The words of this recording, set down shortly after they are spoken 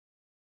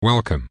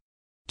Welcome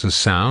to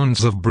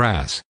Sounds of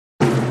Brass.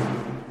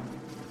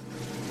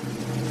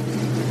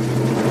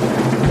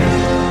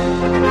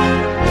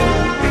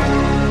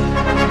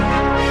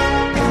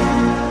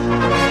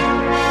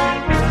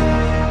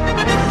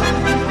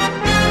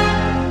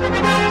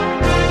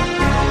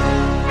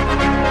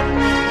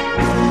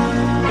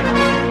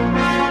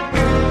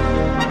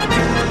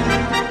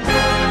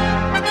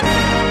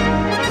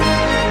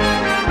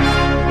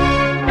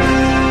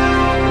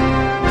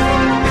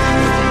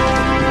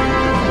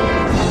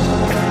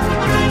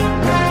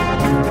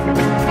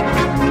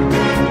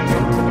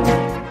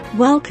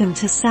 Welcome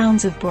to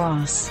Sounds of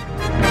Brass.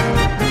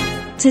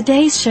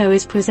 Today's show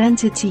is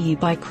presented to you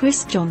by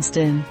Chris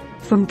Johnston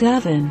from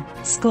Girvan,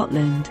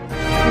 Scotland.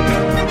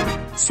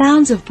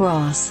 Sounds of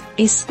Brass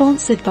is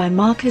sponsored by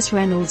Marcus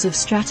Reynolds of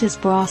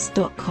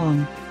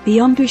StratusBrass.com, the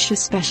embouchure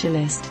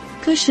specialist.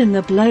 Cushion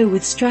the blow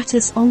with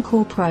Stratus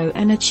Encore Pro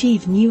and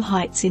achieve new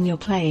heights in your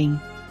playing.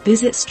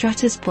 Visit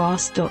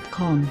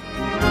StratusBrass.com.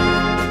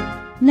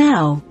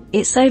 Now,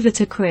 it's over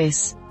to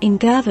Chris in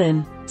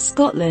Girvan,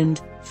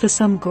 Scotland, for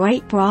some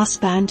great brass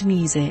band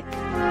music.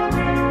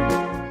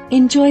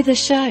 Enjoy the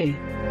show.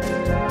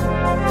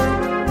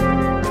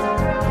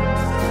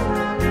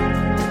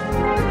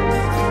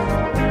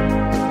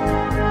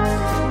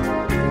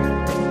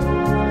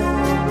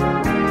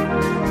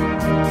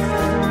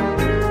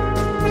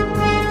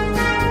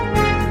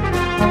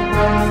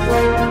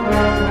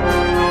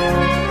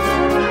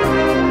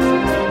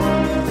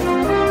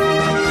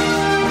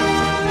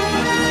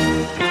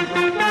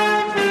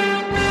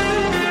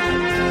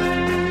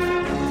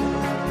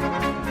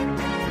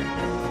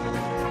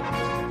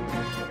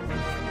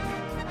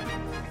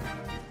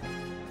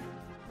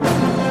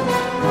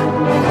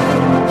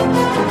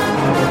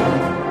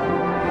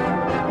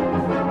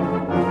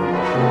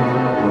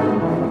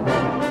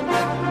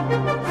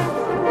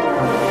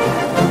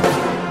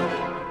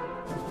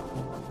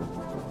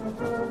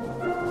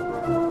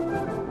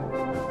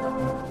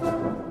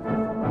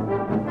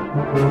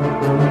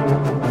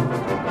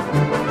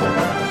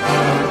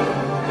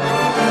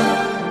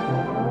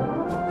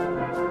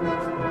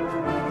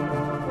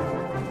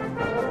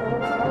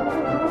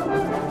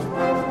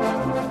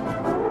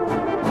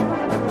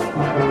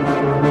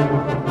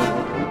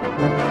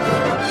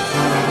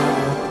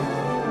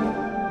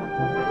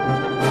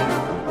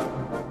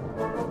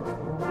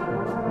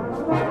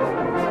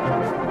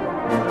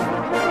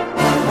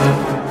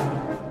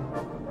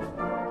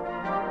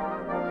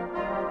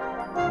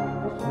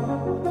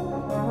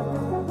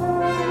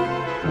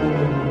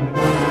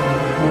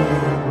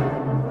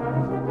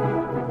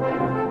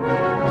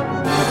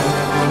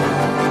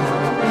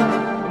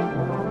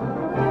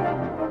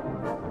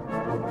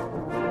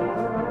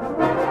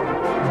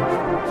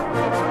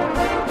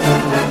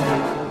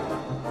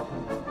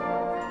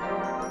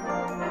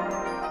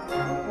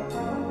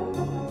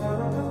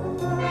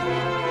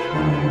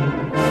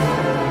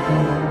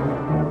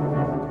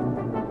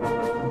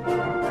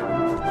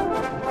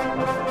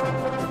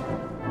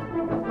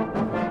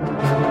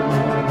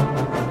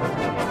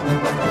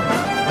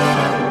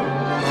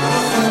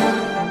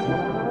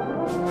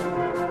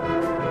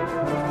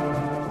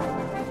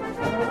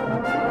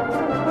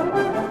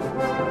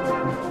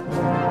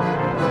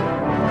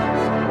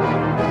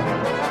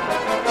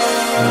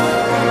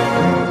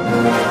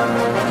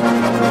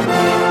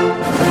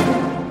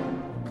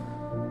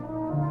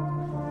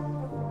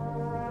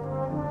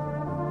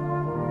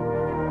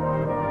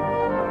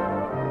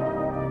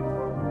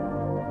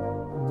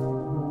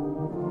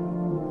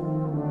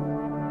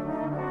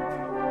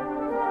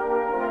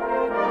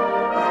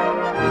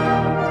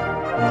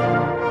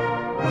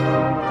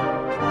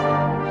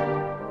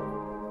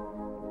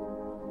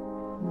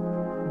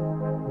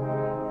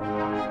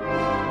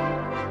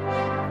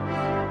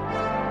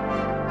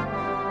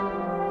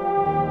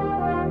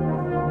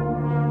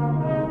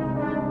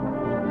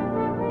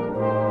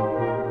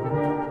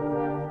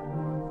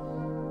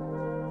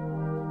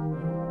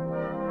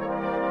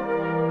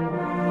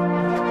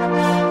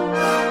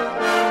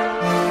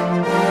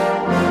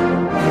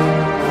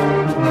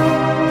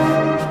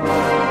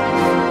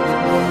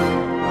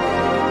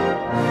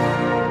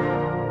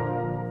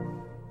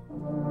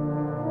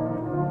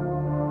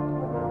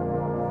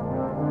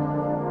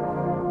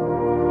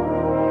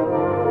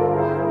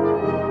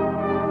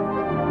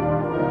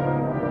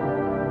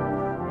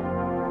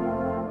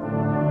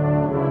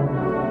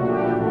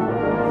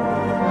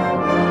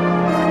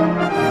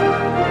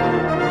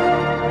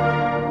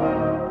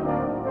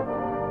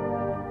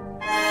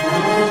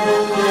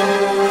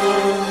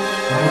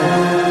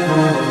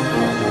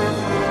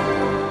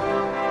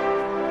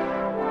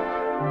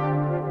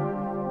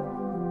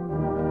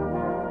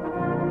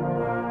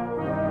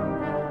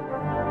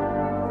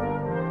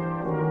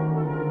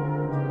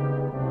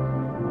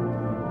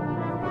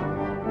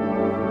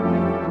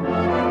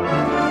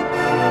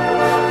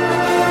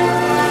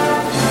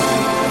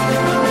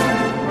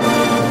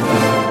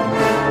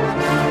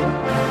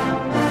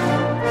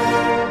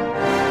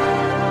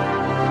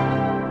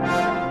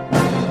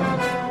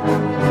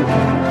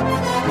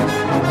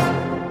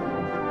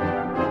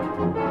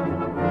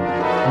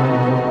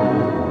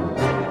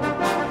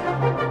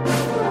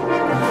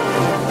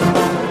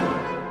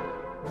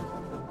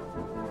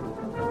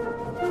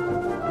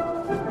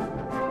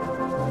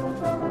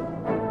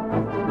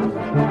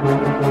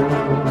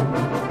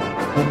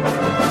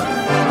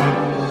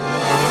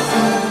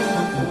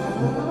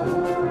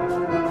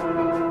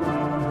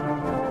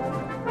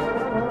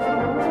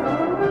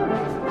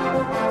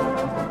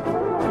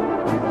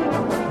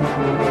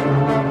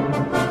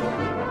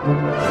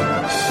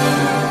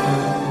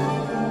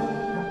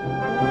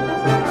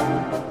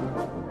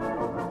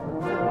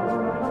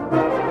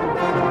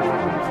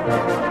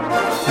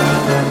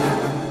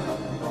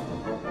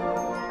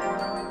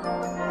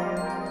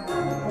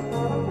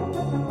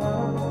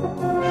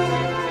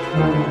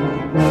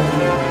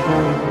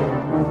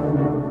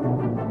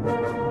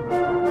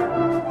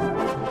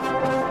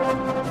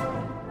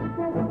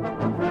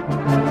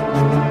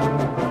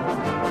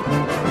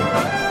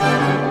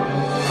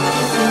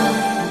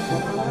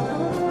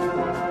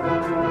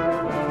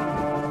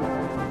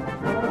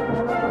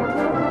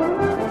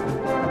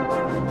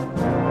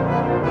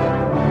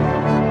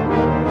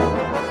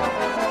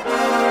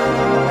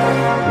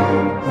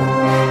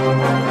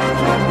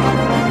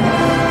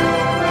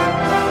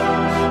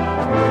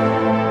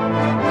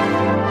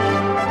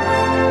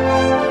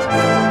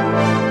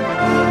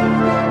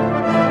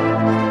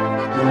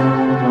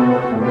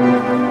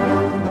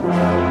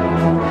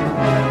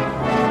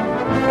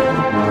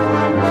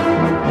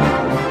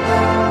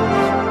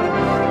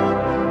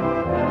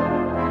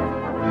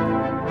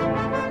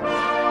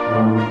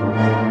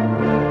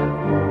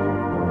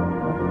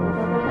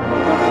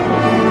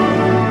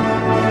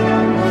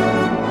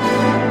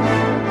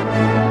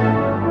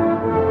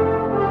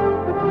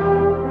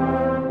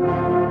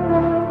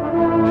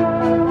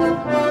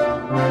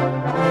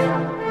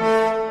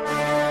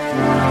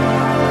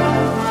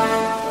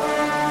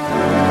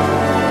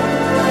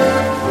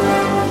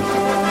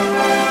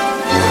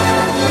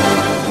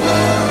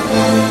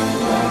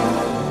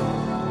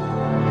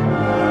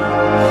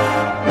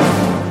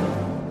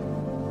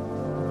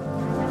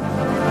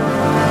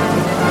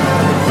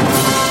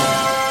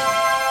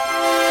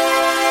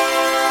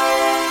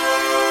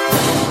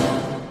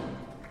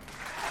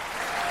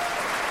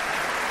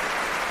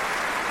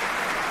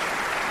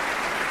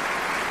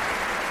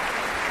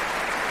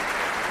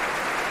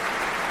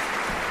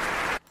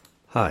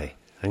 Hi,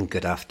 and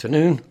good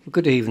afternoon,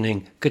 good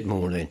evening, good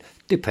morning,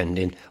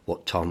 depending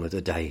what time of the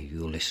day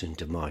you listen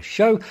to my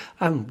show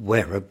and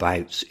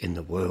whereabouts in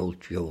the world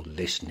you're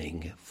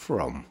listening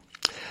from.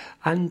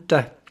 And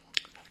I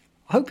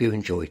hope you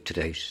enjoyed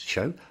today's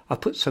show. I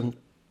put some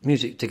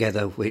music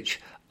together which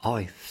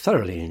I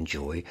thoroughly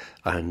enjoy,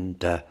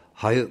 and I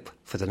hope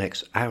for the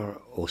next hour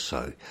or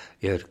so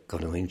you're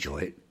going to enjoy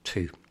it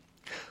too.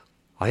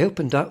 I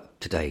opened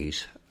up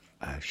today's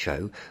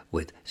show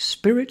with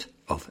Spirit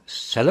of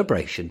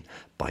Celebration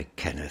by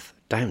Kenneth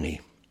Downey.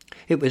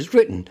 It was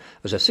written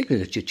as a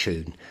signature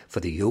tune for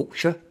the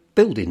Yorkshire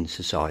Building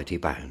Society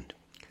Band.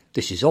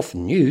 This is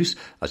often used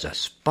as a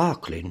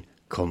sparkling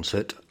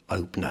concert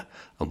opener,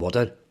 and what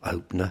an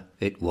opener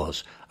it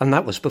was, and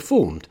that was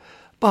performed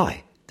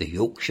by the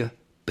Yorkshire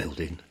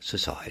Building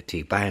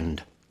Society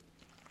Band.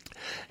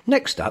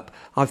 Next up,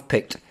 I've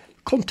picked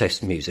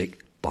Contest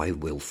Music by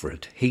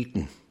Wilfred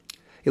Heaton.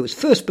 It was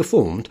first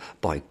performed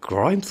by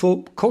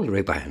Grimethorpe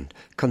Colliery Band,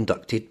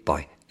 conducted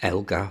by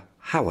Elgar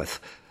Howarth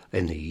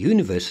in the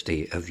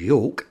University of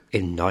York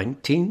in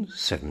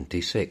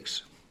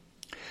 1976.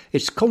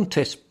 Its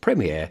contest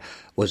premiere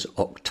was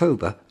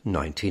October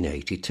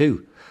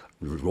 1982,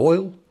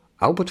 Royal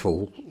Albert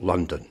Hall,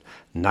 London,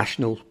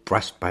 National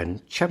Brass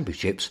Band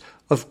Championships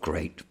of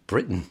Great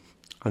Britain,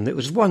 and it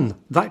was won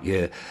that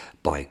year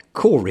by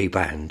Corey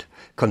Band,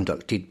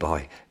 conducted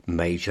by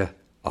Major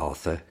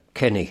Arthur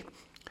Kenny.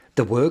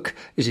 The work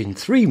is in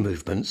 3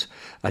 movements,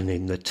 and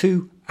in the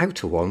 2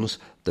 outer ones,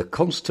 the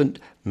constant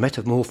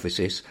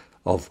metamorphosis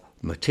of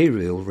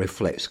material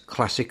reflects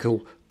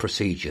classical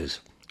procedures.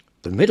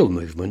 The middle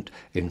movement,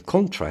 in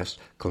contrast,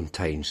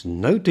 contains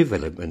no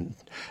development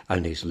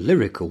and is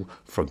lyrical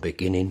from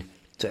beginning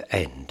to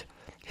end.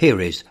 Here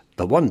is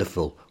the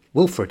wonderful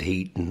Wilfred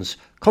Heaton's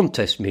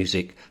contest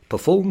music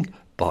performed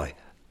by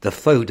the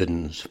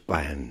Fodens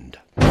Band.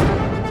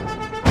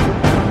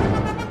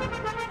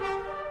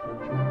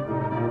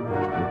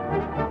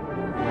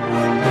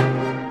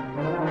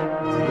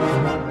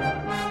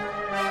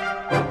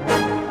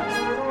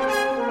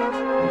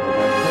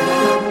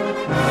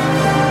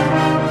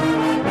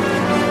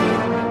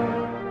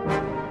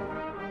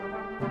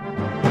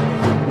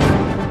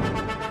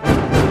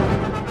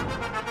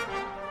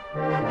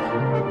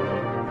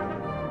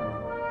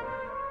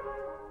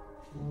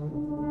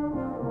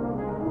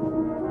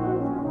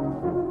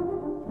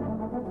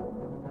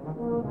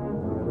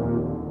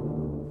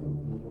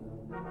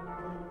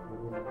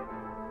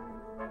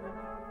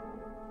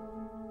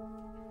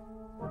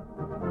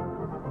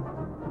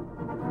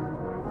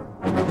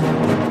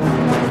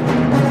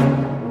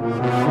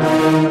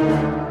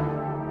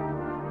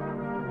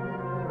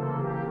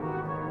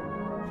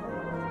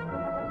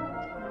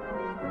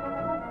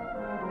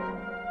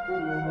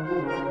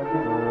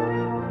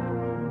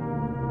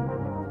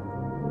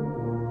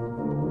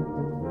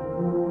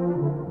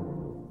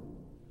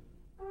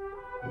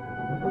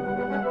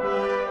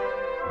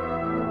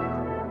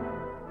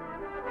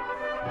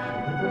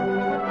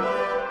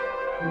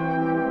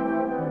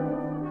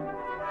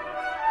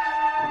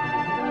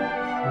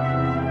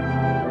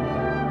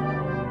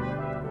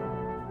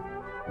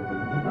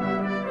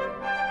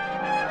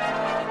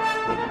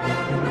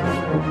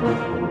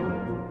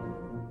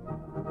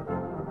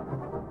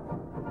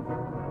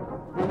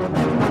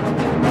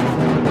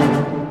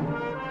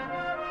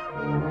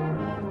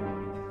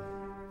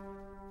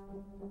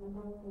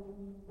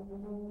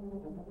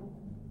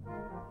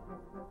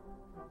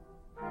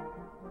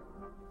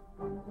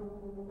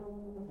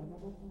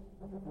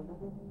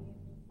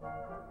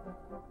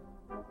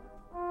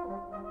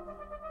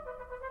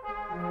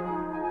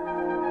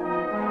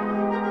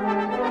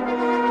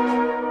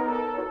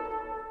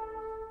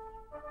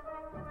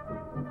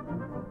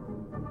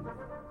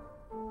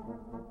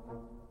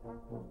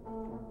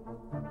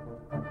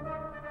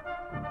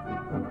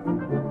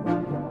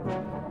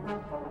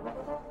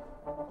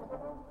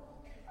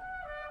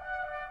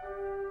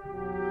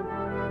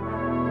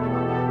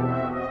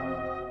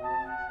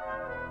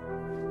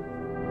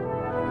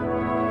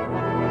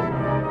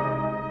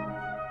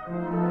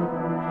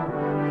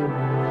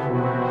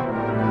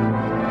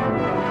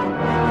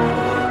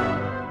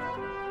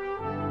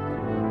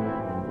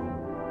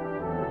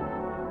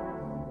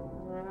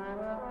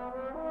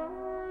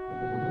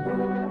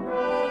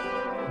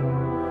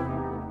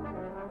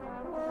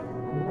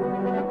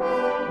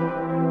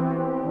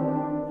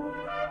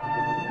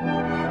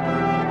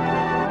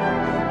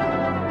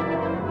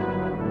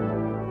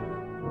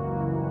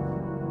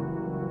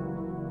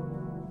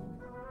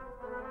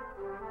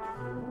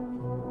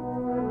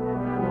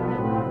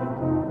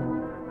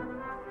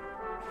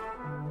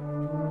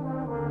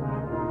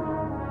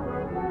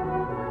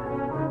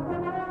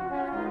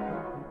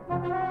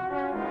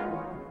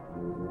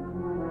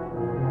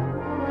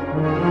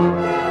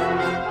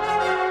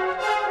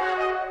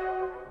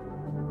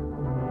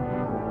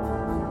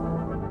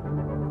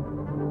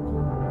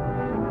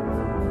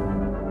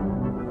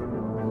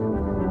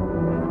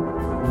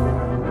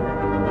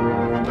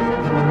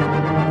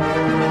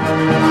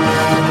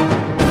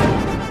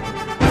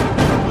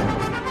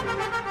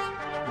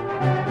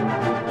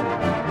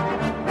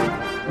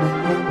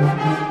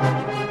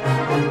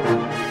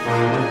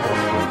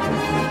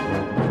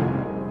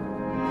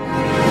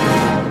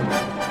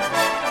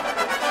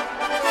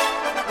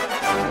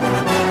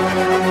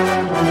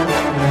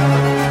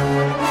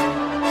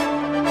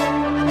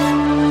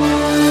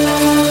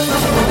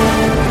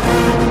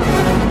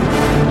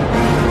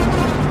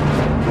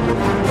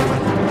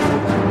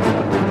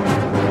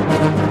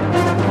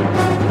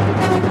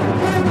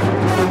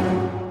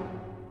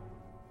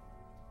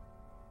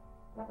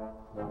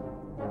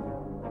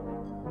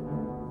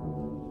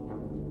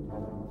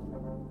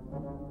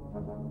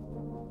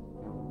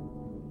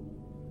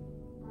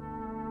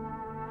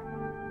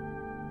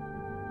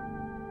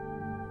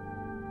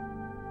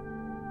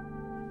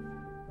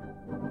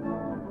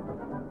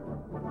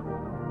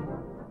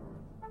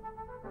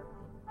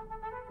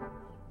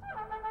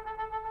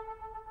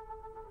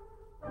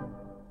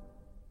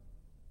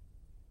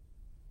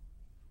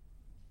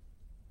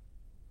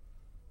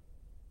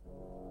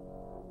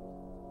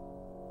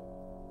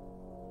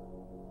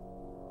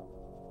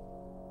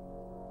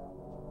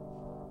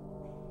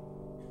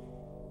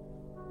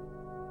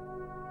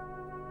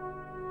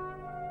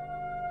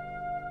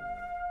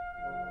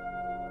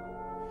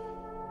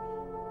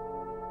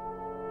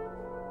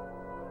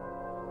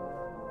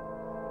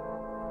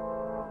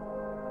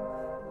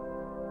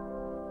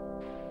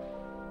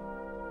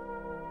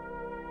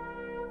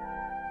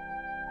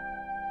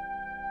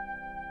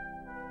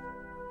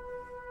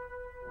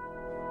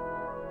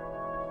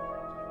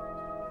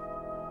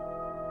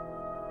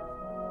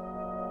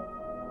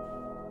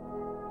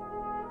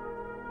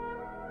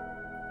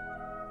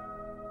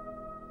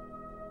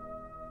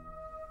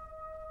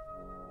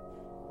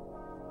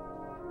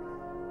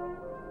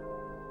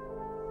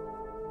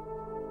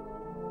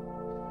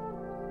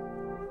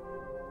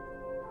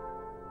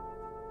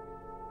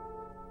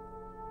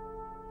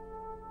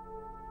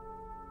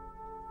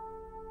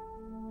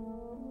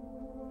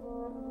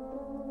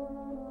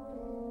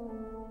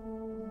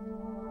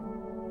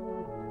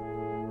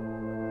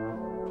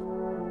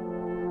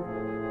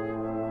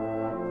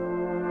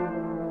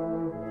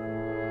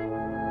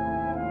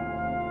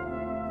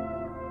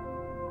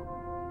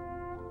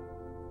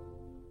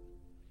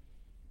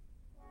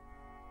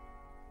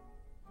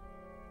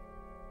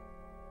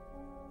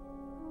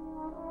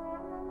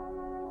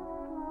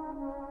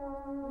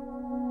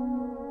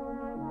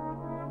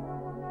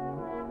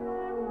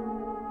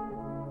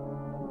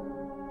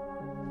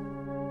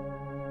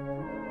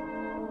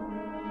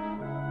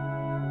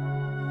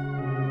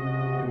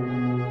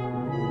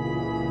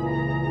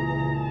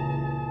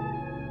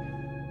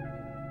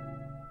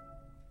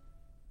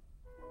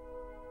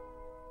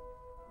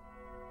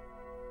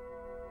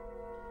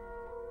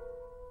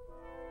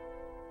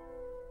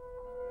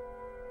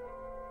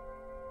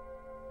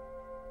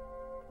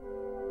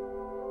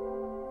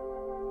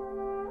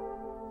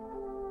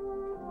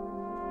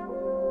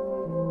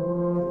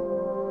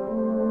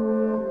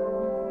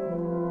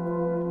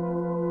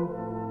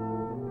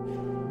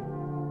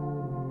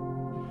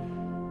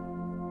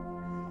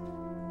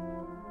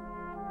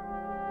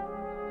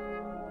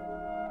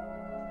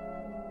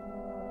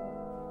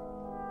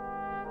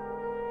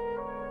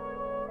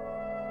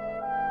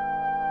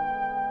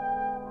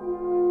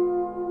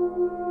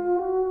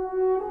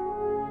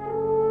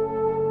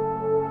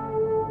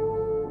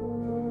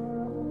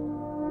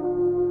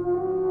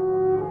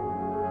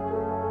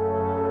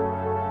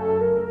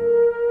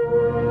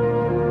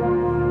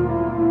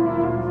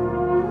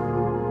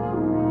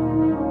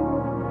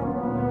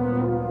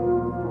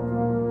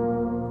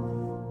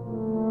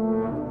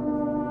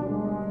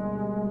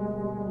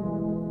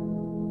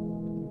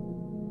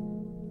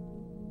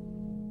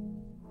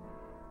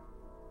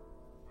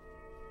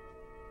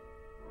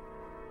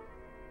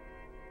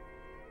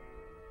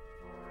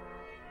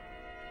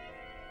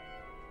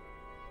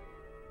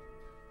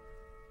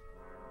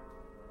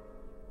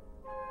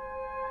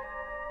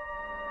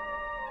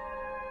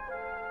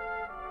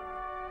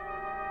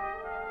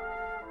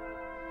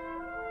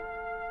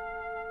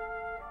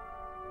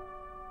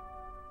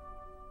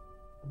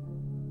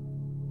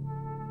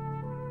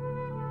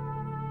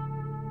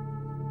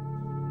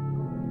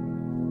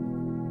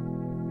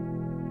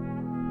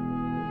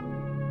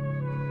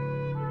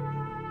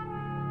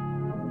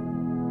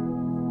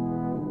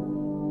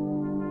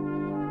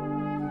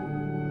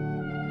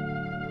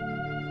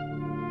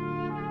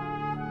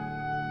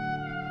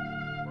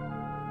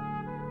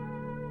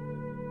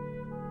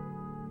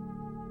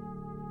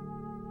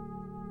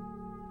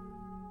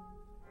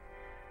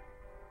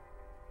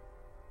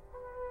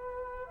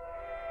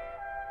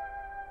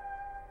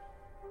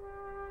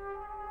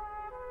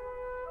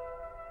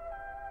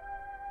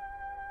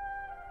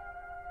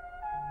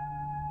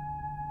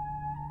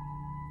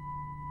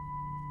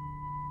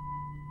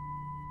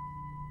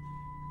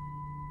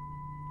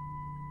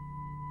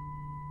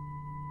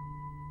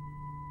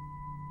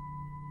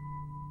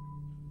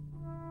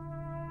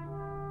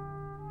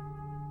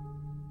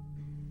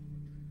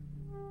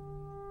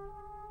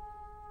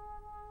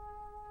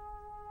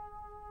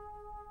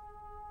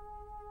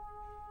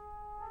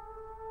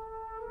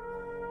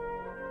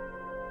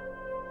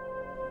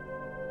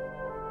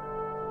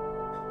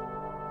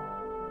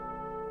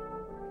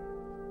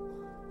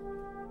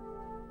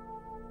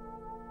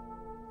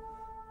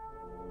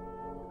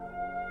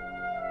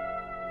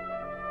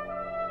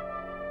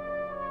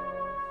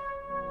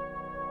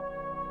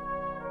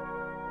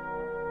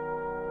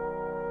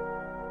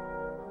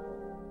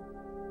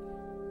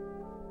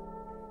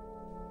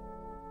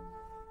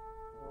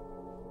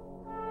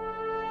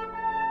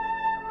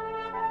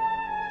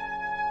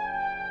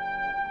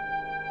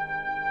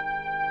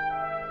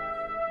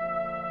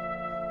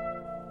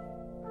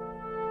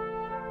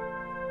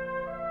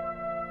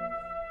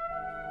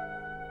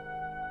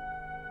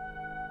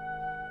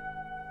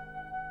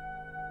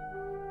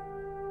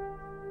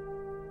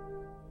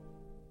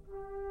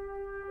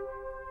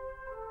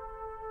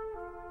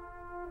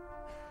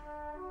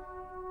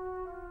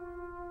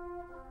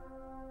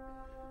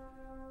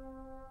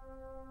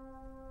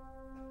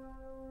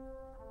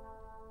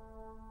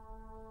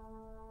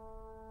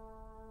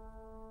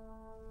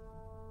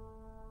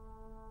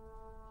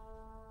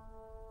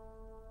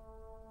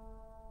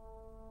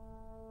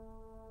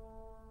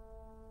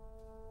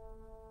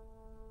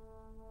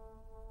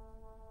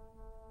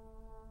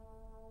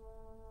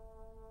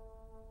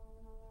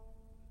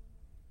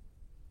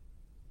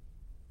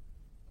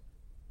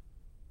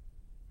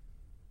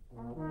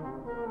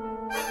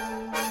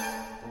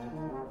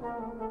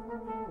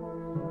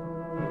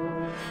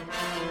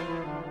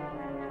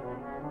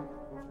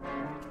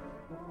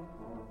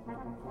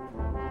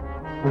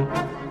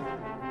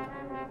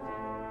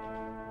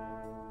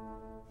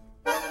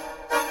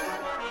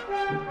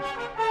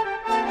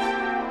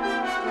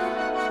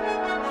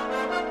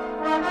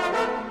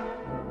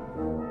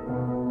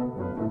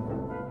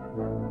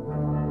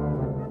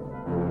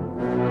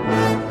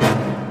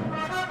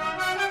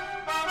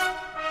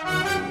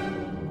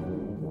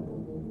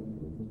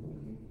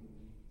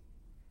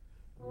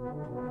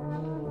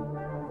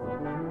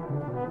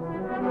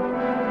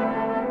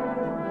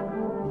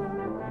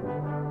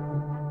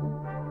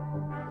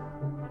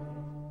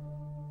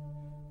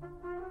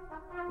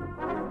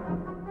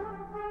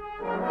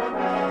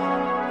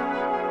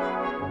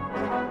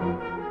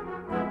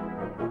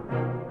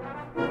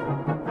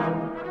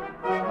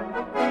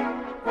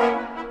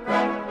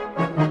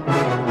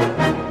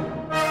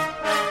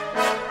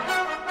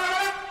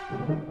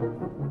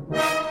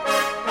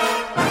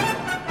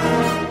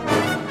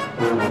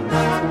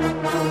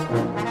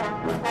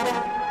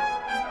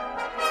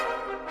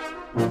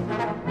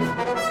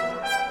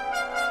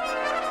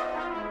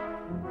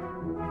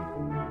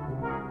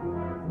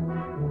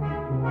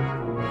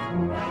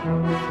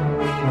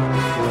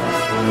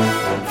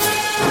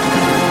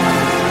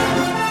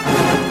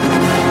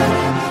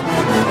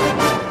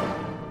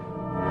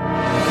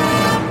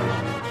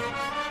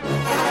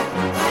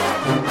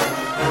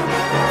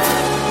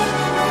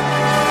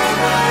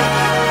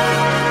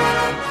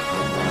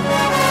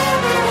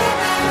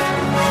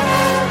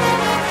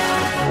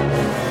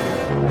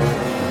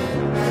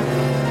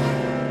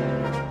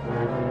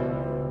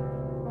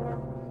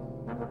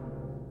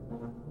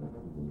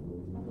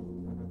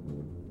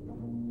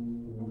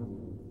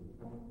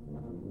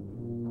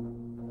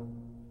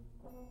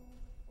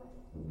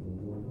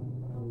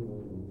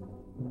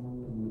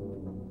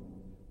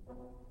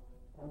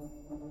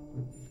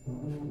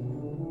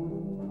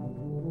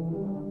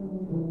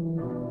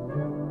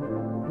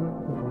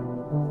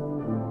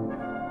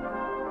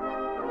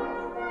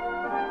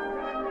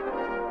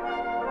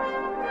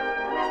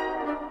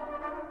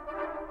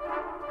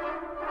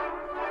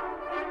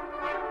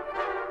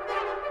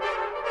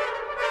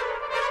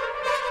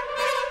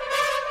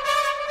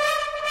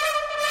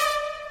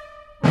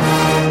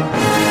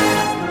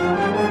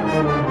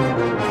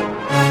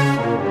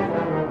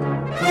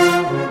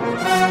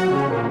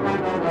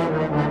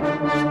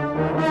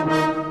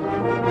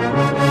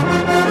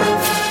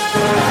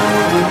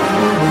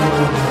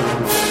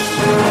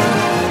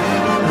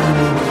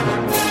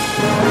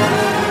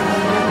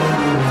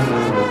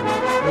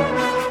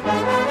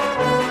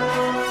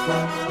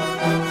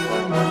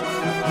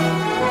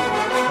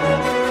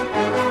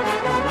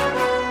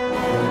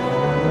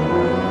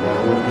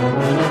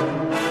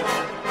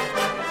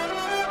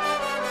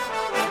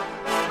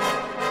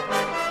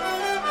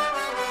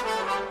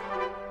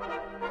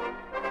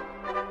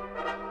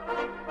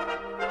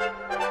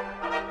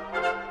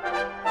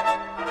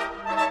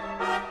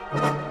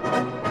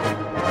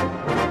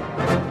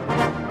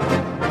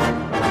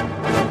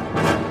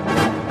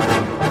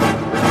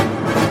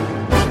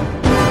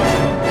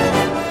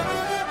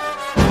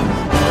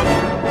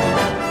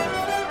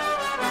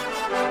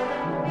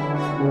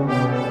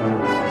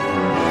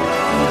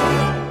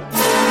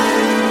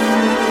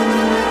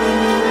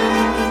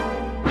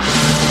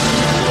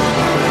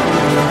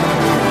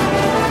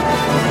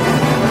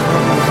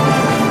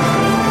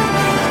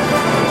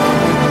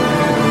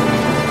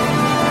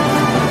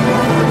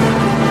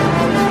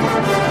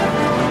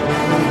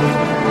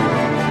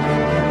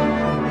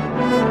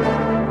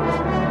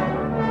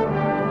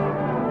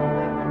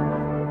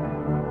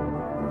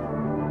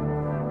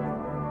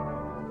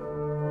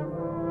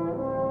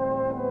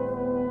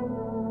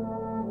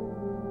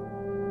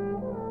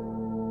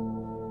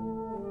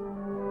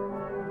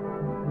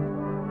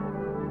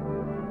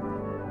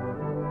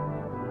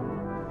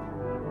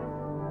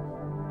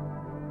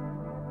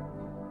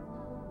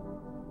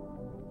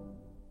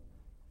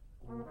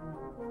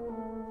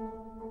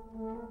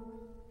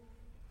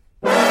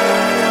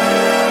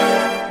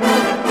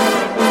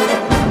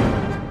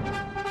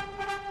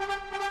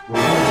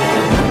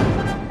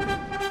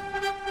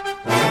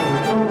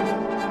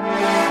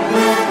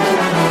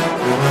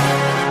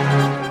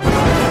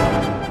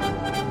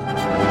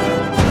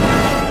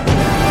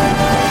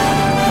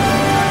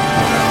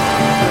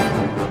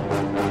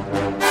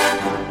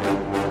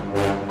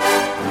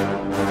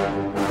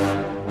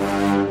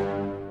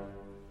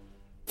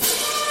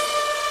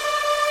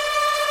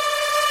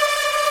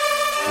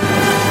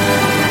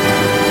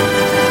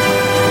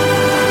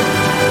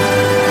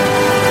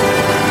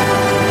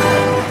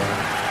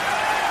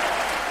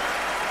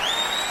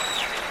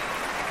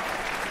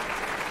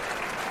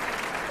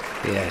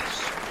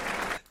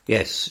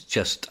 Yes,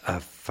 just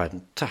a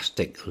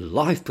fantastic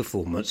live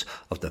performance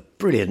of the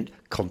brilliant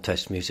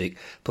contest music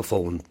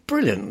performed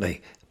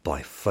brilliantly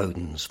by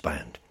Foden's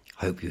band.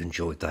 Hope you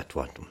enjoyed that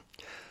one.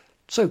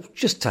 So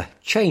just to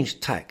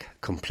change tack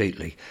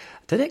completely,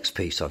 the next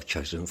piece I've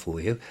chosen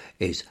for you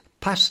is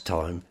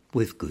Pastime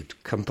with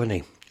Good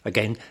Company.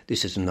 Again,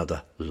 this is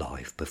another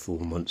live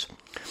performance.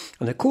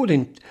 And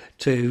according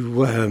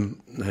to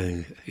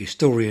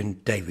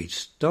historian David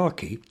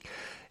Starkey,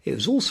 it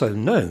was also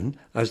known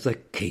as the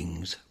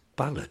King's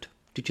Ballad.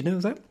 Did you know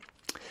that?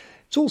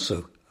 It's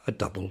also a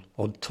double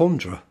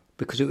entendre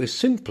because it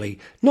was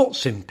not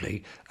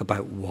simply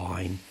about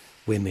wine,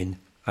 women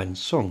and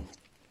song.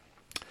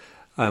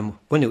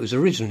 When it was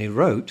originally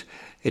wrote,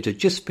 it had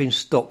just been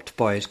stopped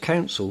by his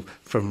council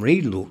from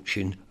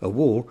relaunching a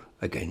war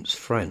against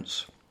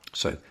France.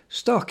 So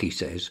Starkey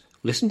says,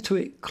 listen to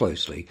it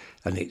closely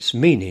and its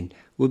meaning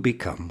will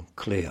become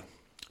clear.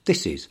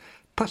 This is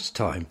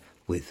Pastime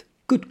with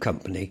Good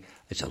Company.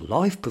 It's a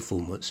live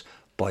performance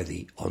by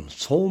the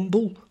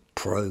Ensemble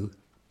Pro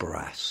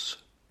Brass.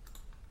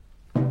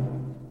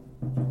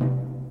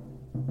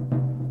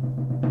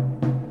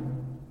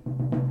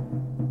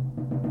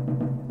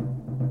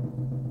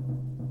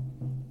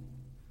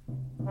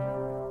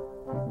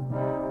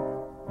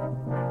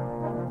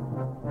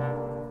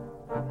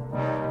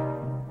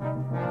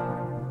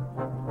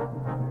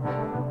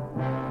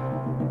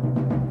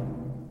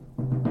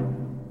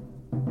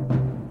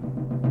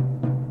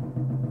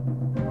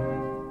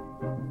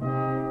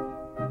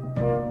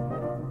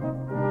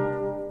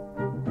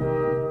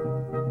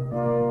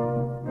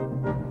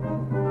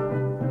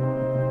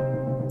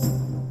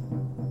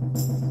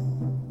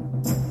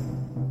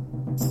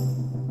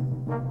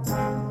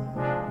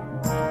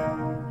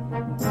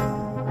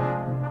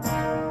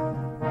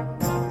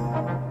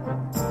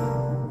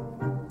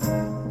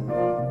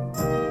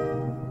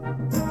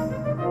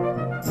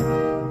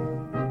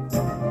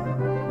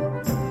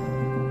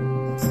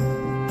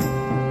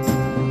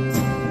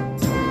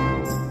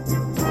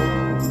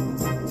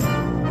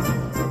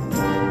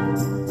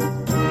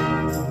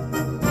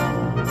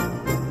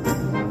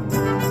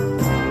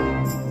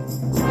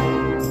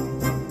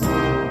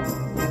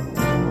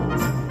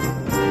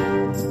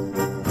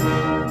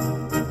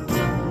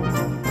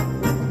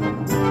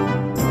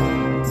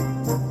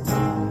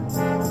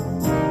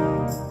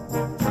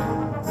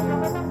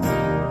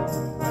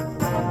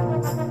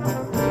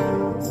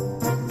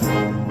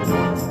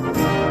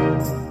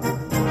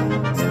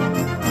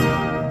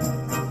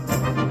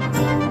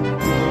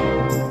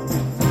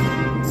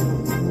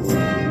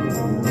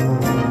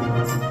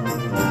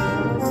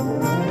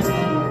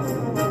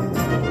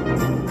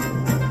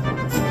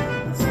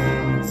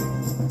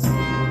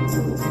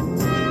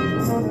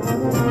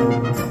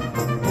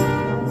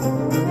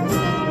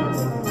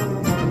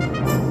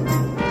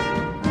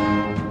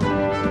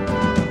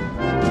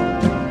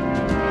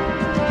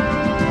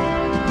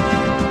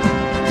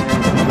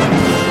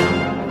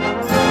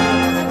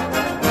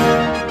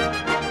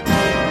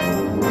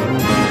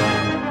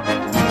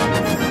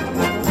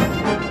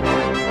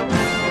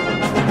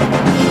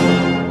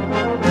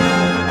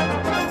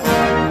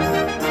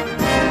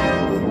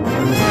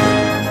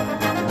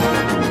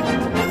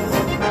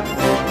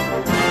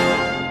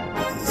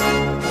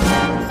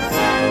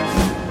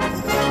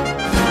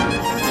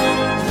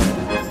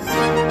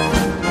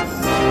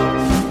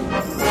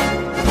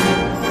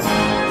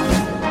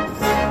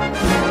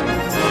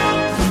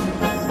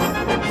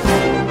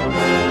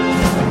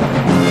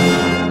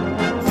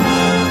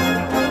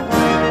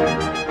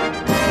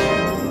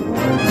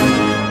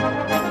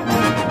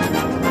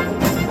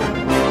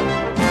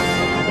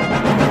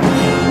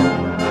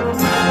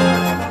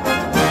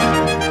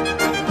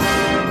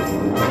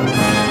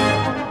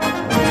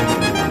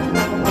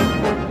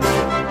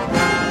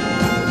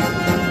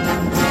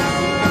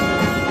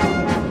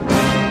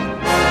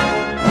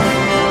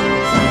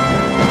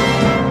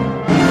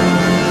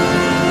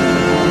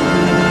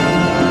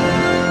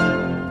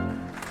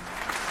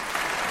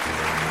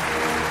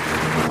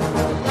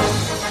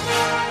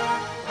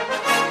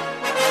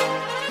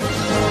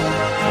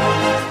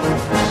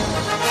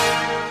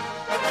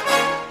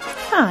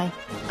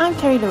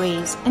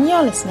 Louise and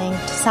you're listening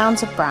to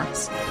Sounds of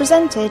Brass,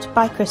 presented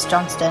by Chris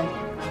Johnston.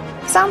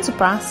 Sounds of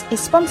Brass is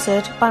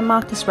sponsored by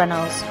Marcus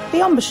Reynolds,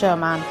 the embouchure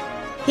man.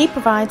 He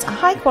provides a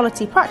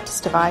high-quality practice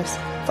device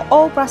for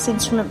all brass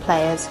instrument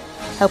players,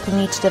 helping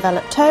you to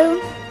develop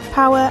tone,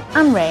 power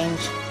and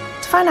range.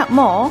 To find out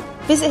more,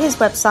 visit his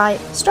website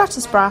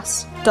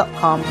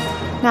stratusbrass.com.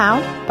 Now,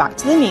 back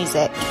to the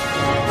music.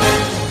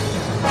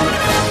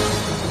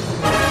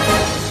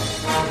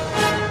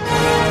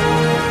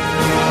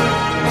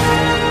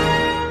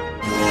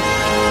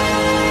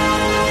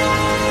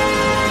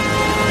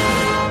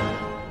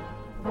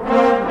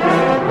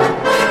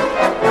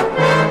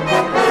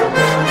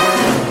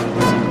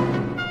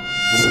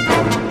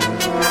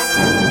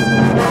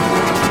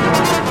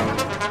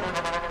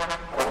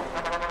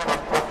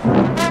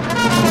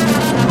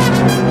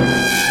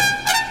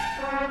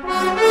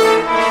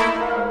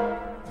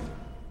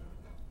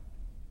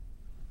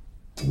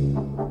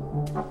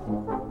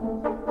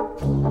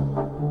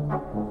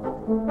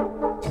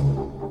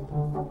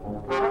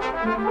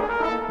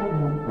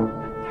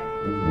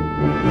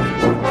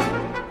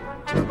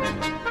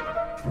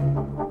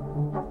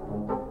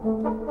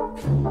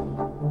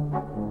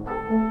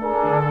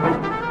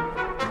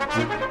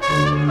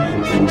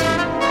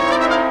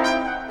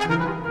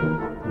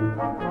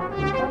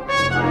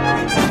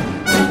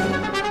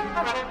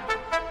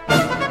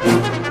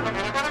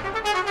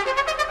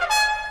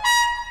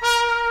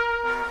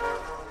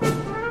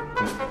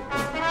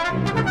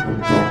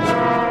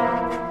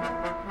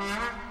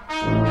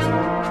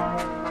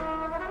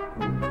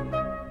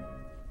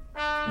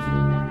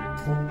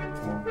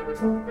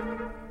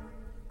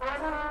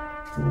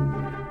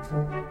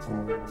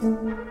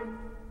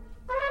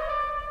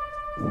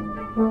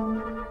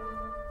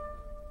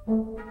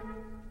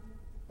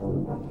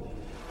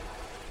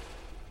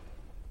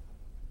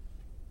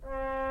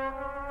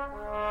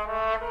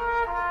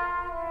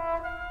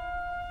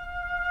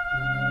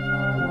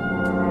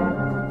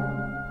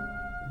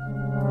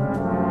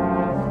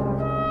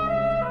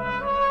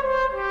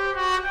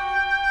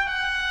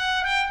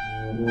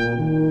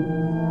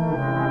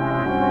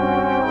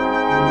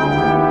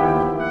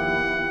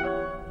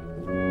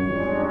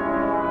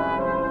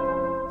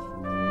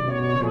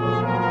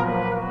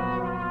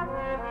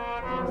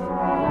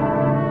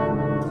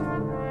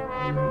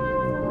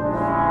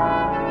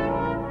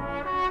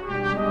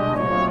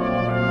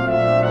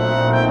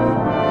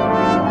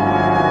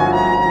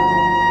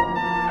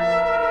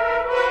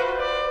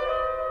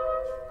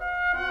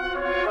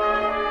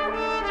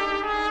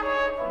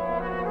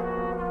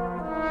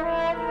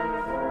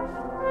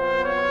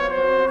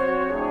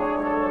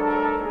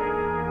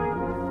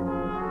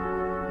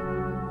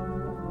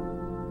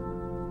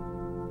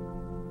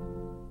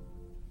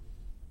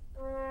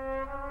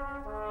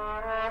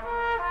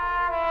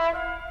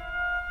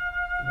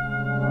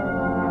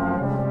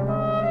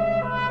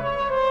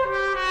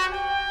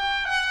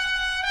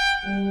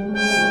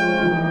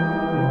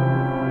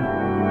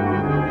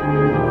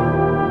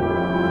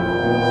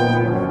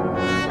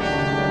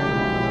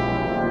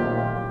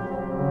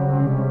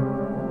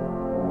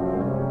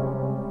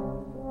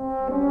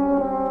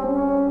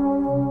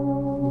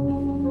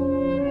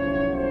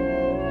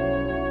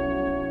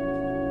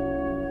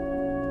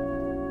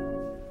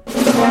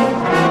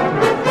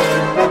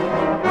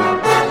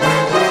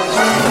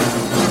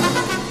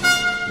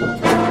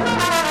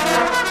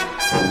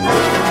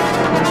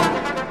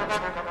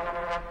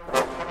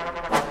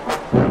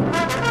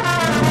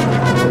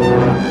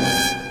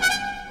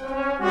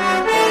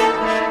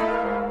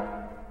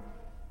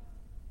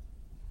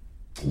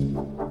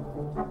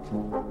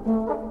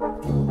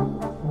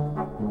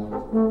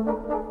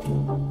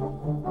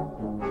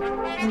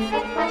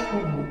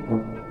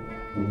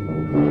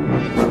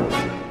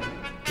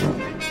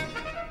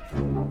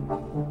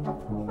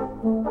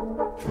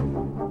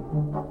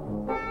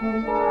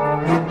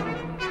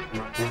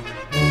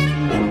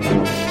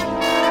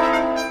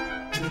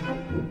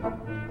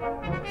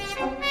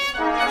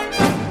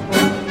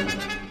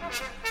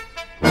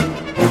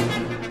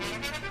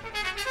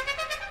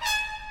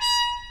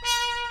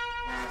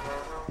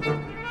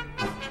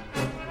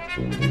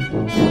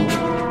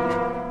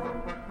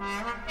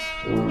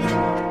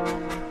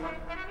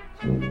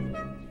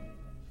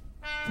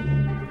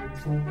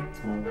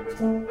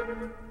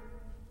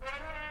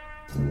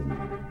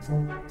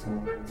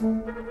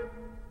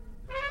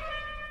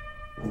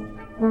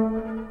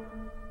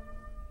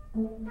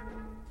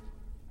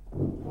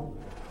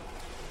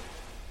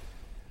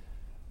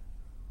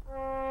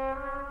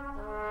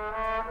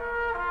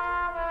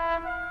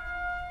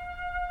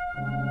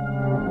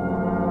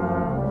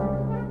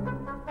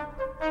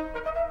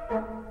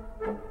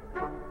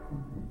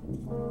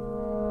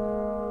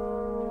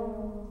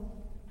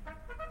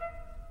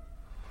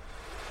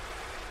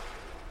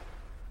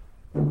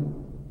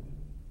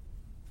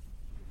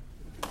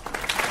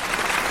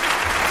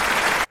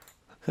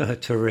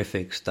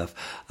 Terrific stuff.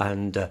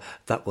 And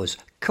that was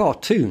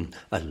Cartoon,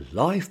 a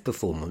live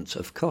performance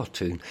of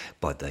Cartoon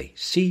by the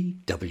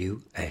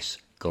CWS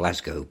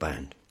Glasgow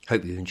Band.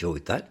 Hope you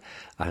enjoyed that,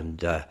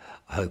 and I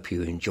hope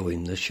you're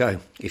enjoying the show.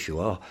 If you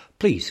are,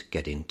 please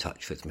get in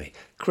touch with me,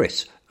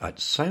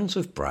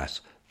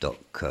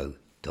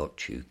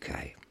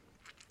 chris@soundsofbrass.co.uk.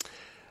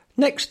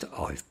 Next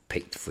I've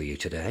picked for you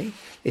today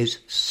is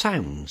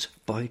Sounds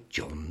by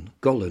John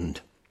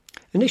Golland.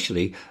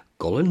 Initially,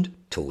 Golland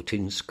taught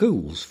in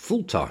schools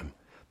full-time,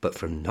 but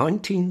from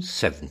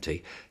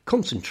 1970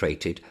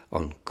 concentrated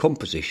on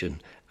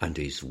composition and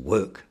his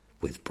work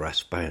with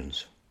brass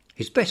bands.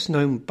 His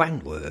best-known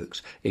band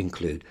works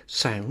include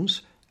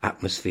Sounds,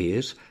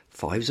 Atmospheres,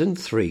 Fives and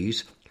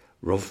Threes,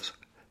 Rovs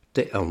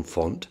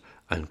d'Enfant,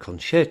 and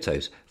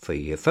concertos for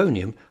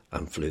euphonium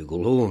and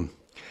flugelhorn.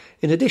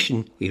 In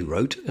addition, he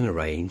wrote and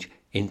arranged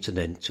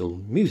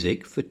incidental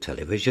music for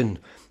television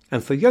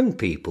and for young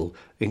people,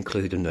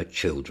 including a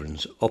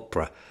children's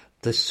opera,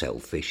 The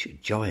Selfish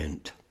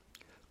Giant.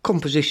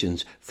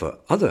 Compositions for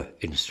other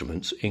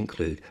instruments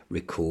include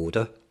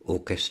recorder,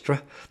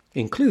 orchestra,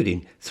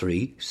 including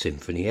 3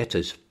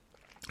 sinfoniettas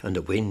and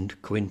a wind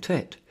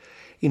quintet.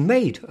 He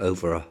made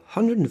over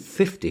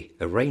 150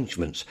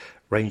 arrangements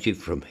ranging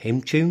from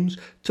hymn tunes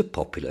to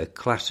popular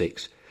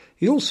classics.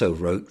 He also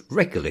wrote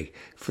regularly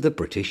for the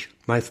British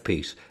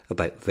Mouthpiece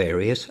about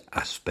various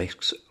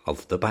aspects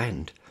of the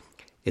band.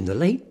 In the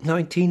late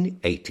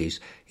 1980s,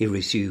 he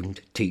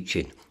resumed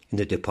teaching in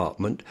the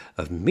Department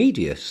of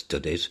Media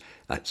Studies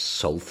at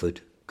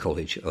Salford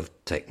College of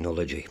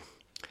Technology.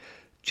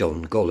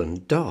 John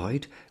Golland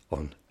died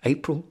on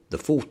April the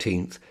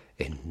 14th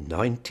in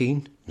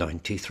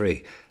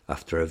 1993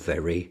 after a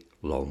very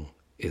long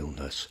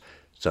illness.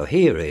 So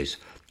here is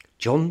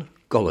John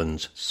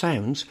Golland's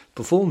Sounds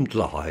performed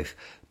live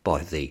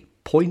by the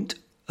Point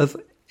of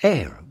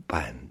Air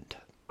Band.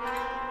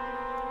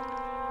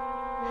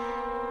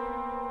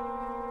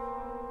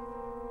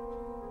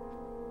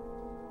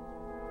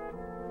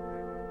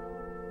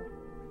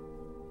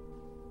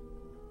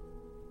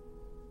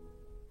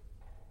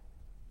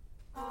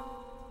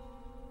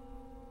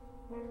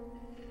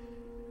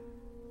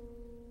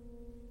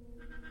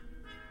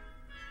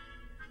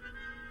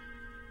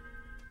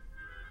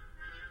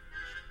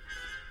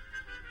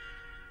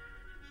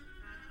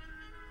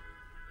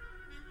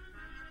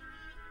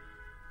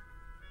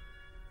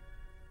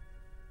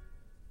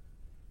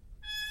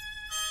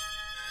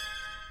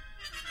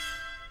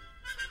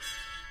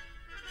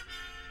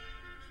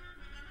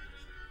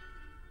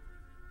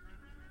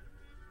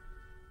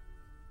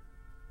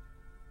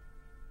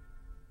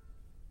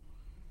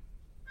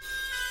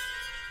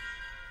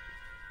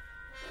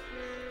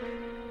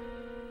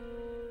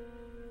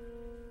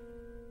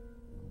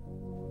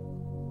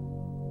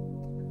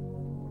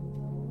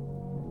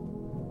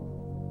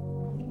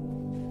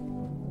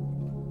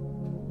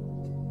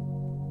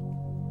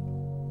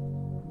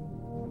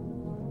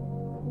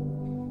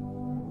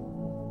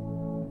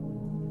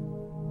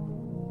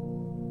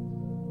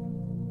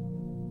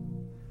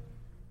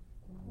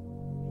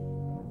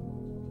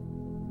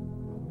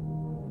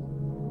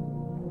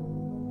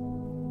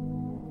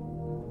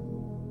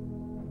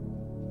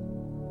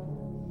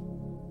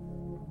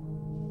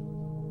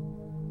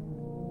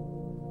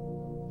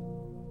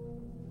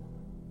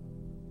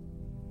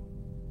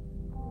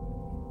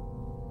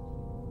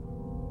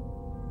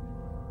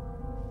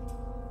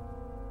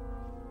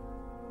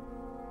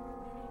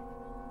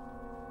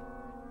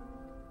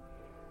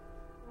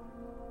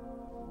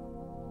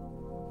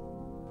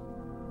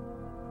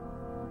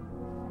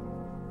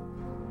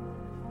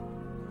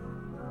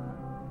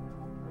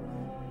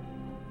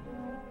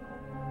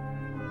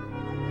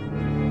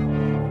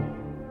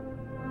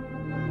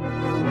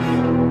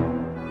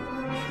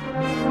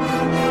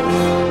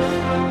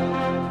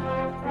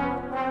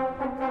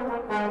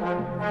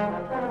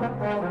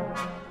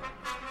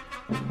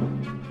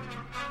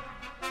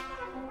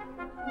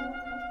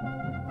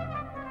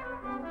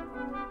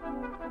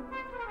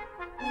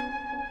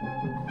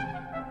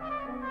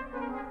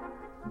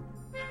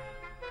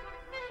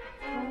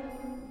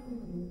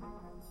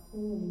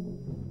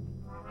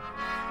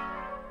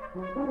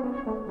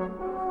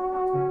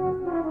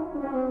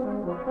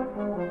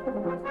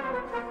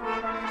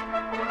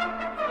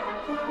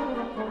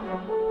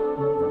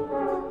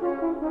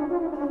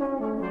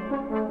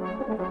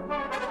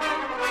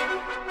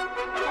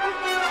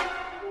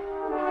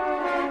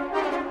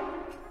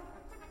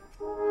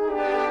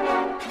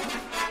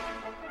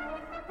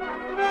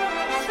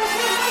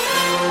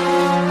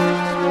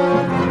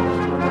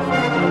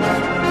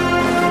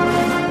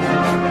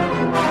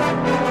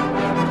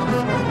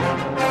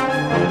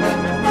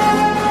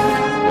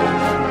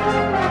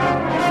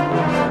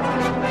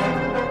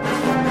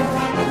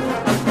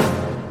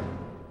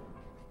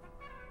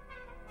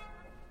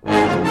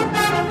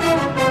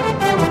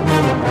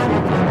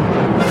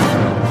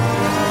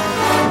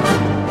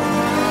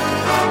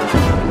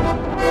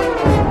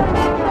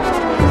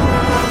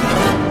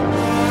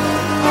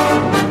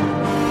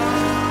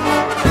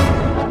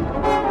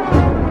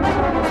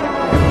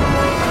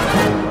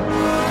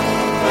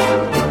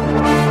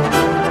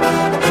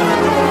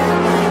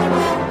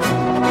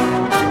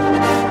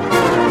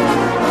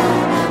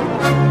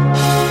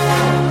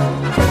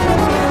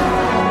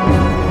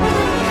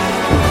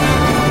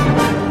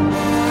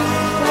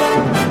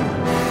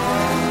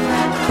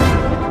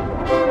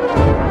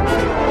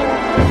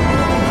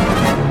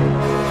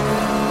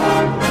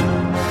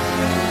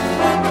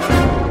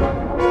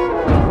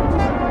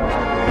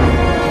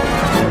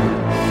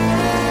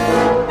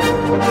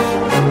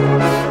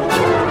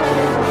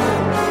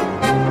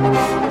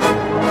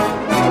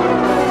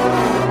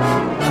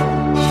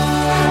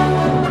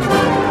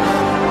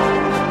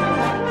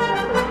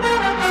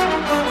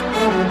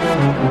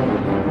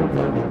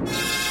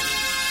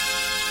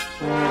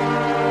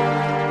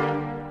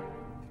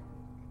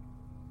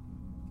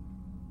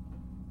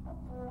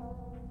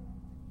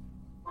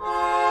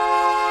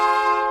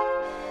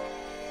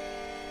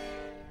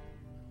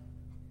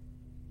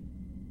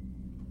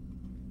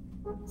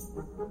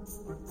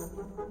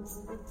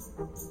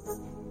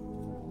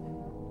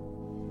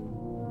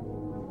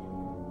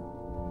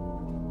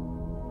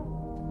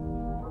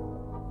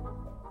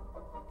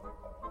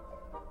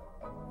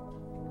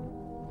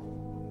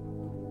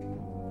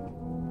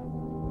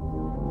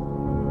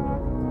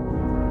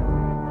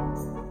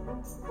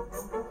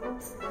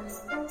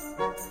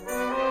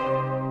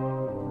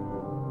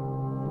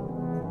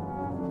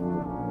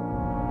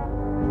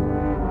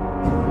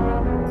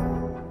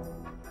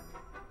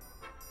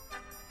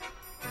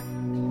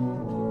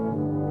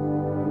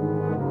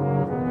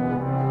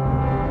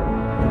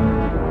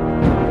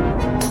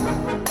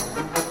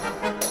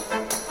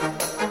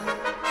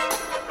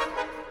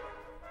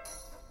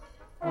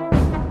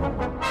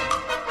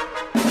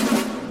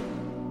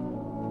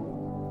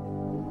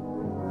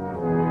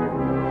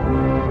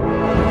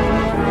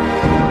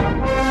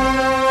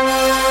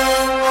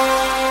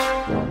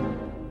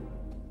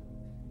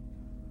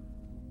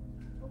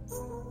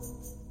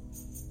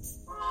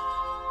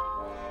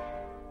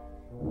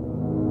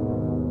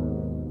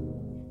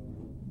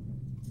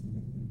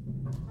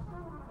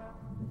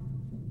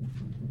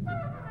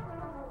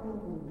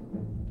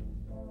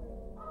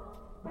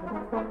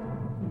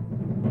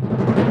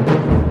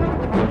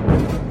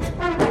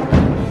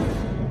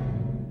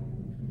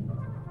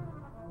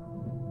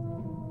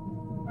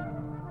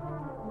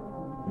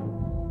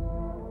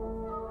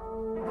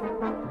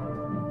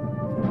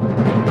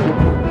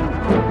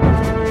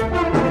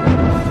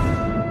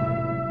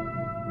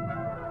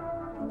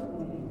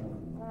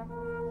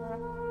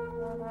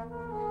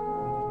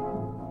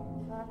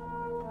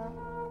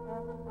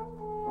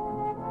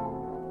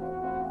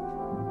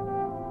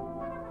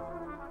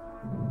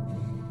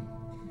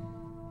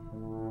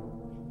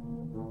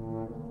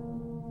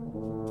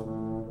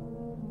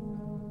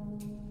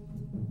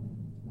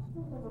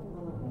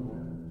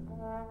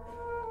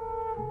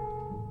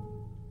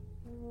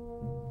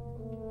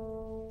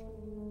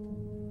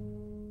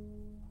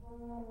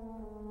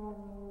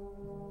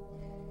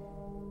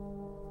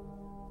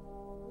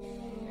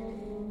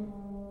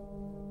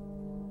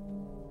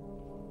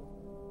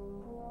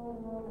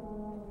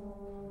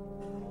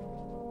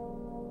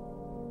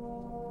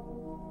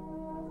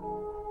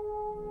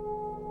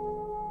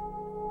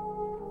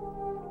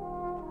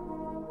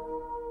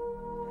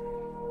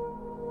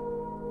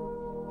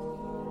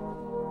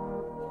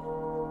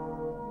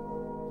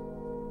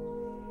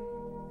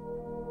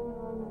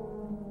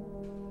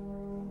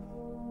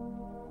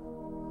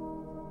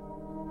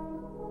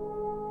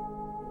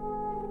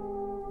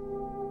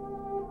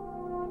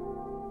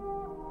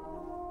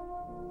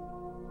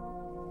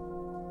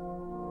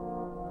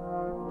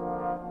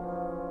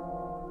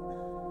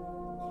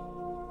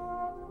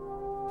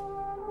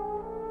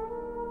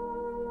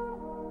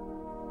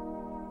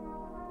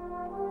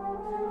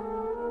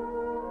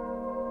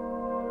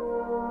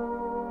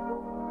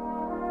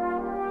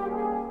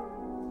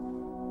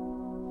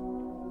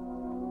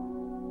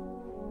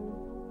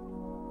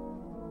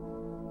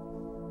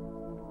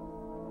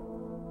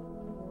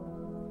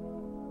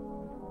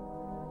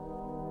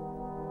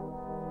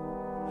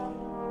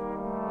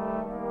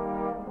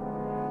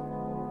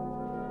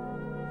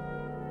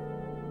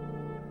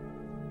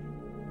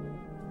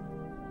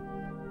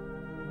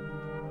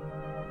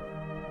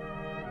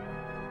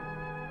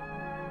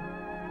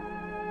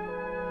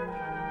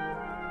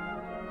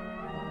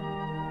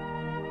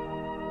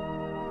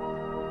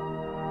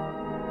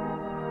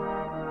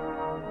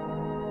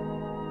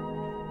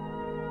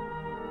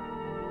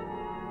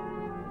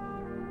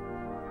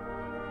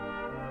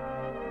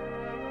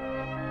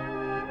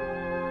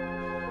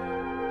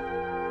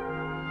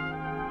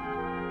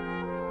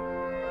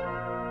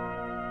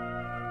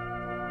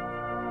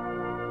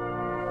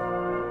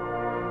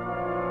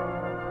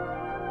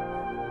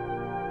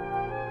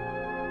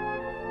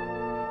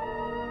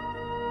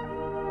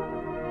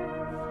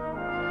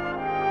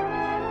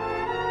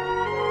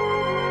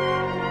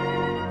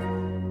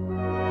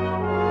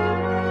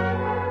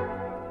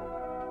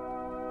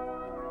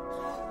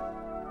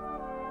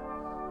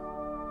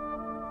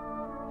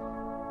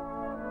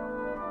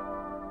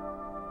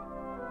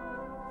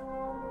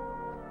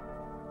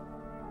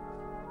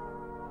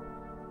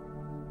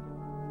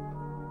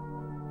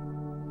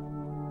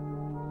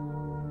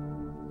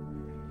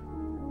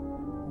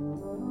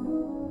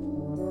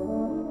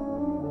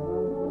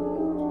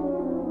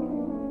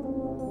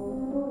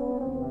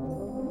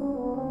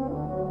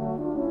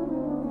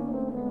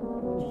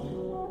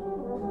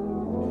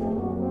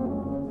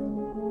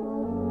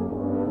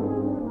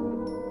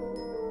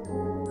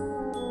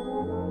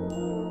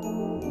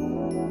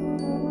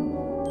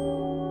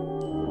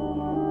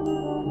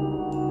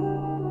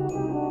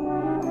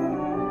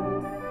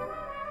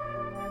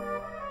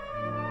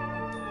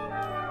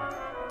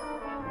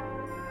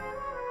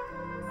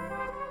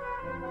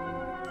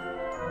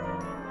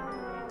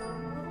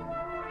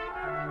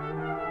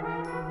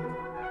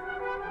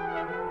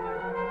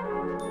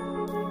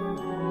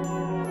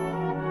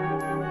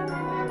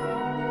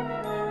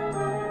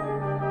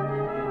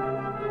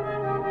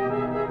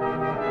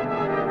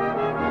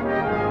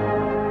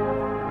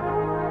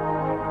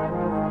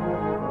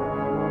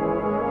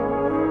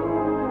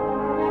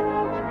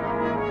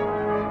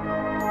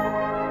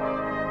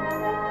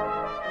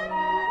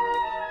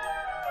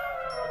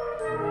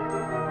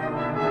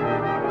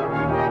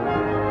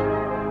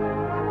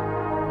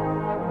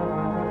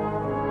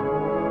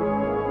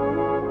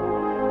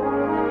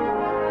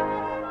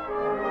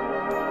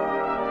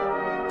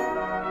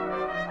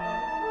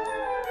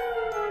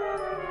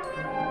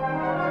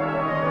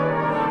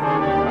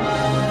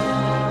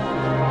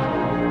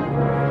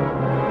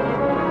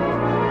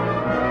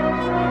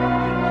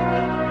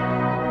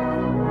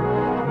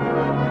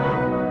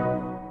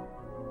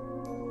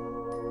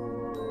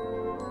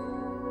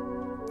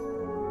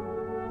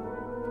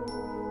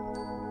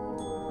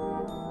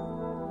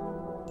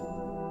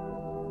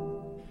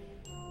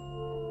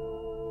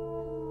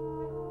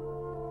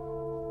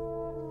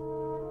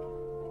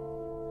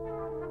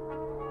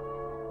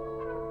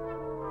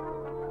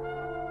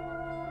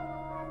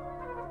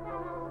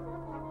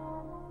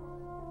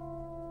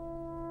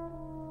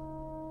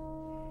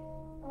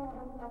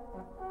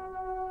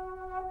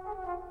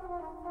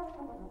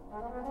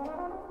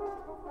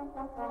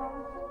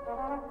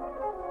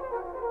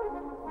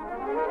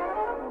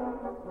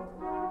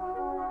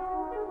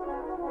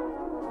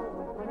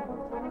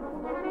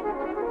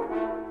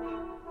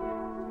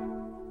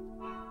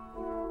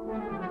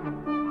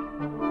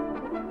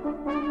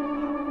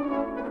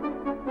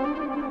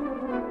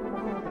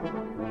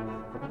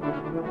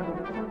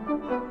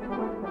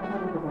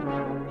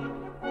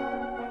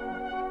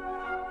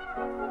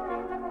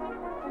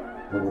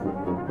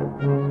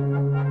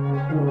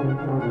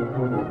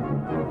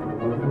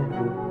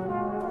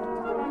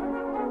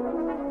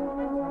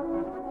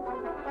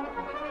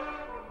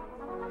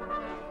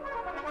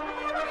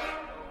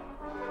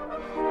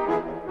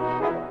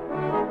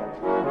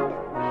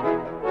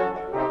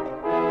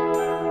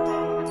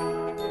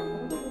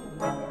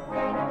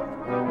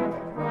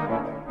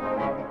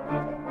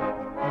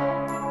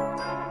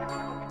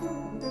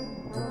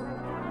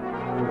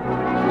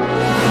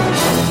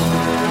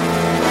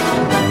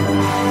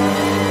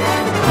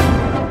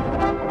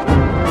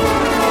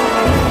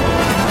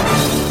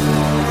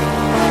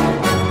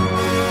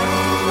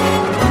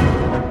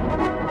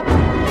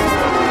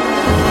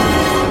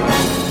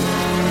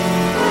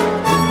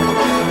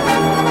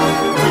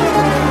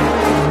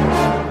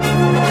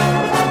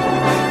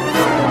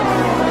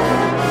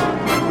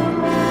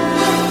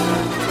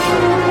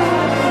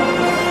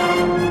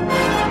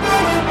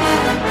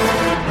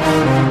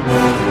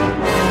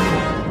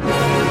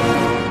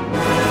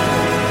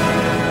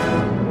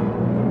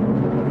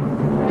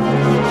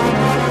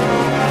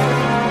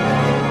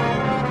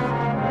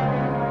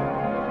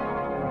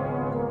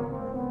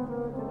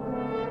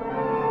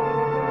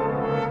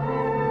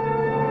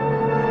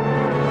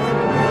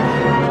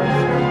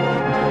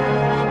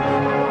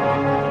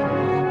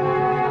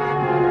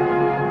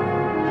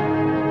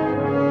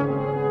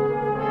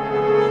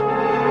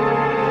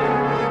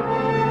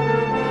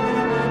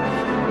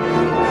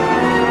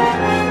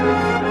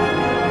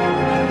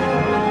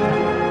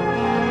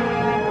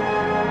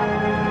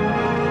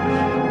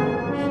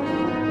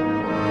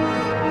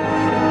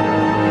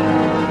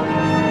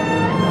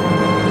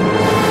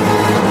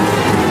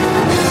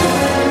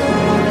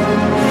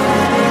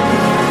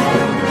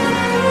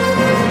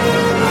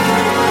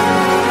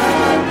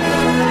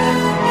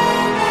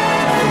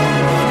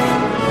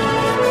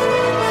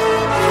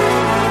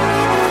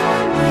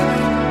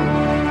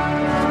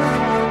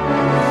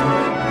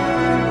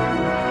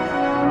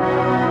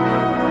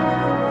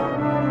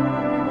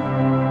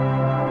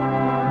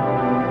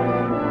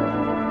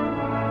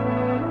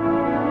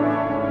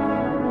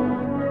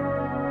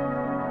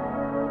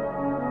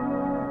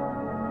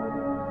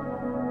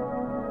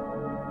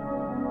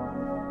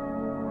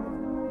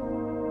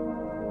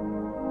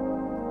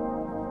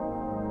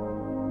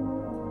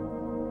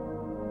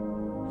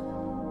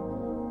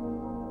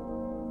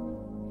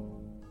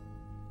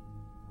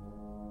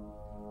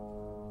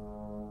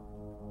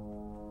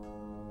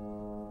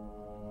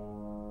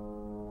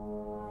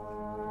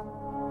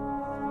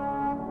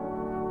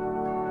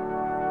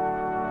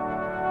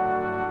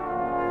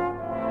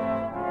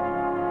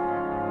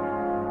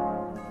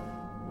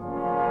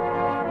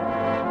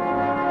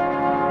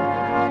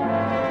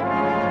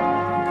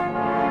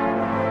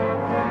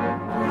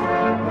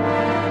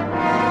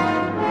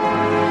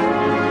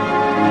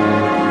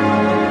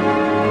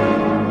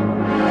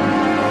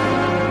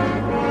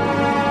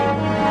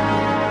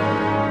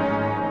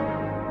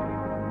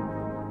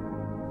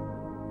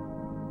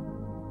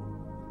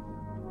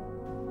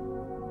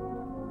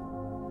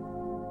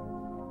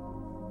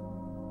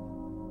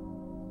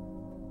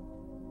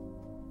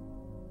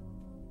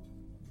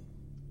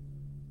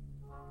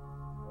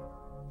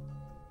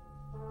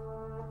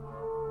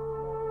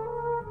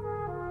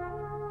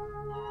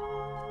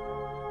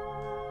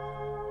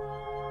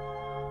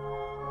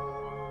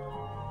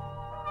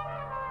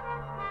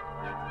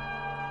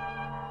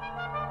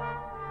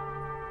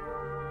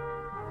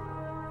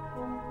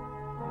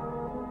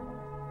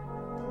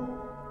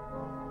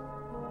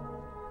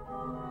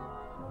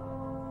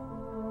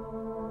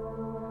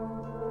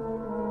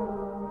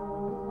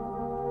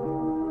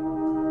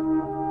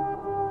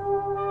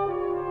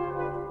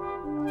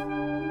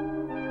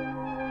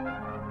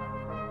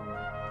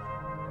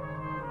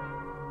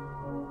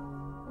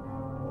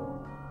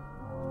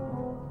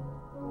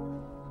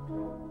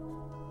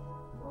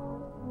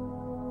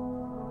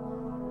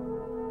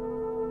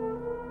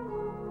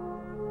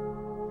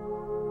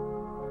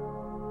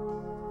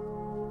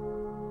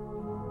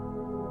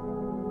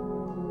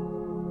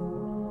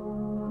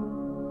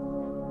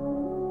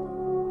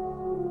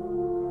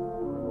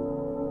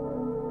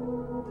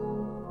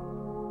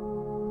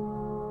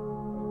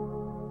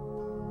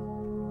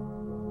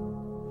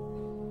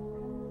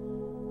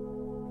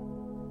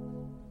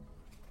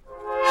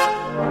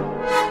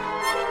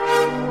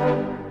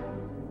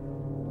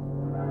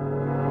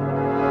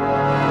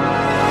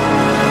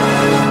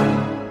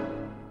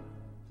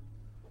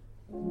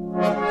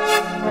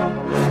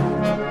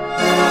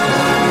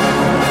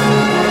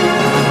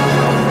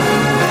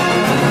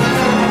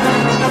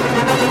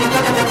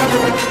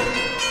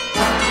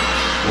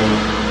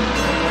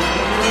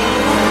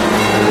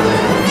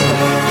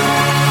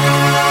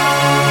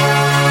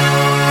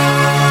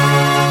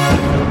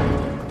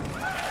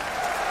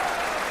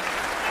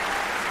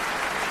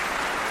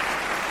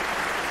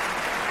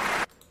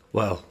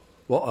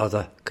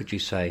 other could you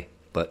say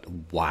but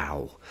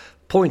wow?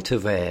 Point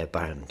of Air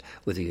Band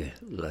with a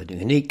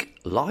unique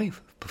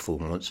live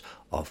performance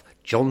of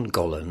John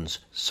Gollan's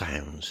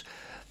Sounds.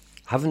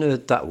 Haven't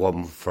heard that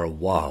one for a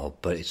while,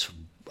 but it's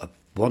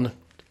one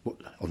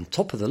on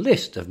top of the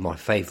list of my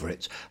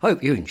favourites. I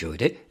hope you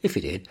enjoyed it. If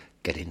you did,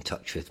 get in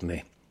touch with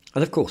me.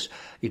 And of course,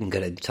 you can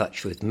get in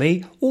touch with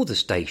me or the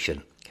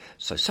station.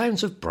 So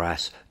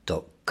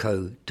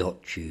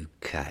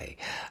soundsofbrass.co.uk.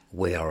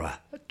 We are a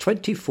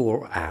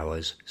 24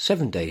 hours,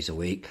 7 days a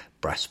week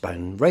brass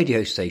band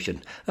radio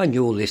station, and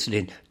you're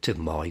listening to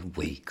my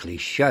weekly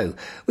show,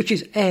 which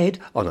is aired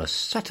on a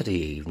Saturday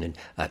evening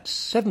at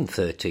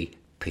 7:30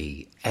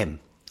 p.m.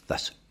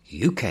 That's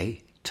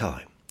UK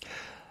time.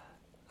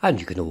 And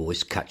you can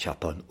always catch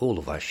up on all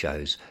of our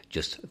shows.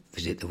 Just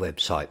visit the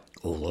website.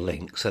 All the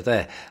links are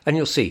there. And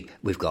you'll see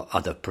we've got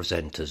other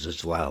presenters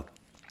as well.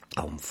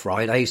 On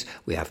Fridays,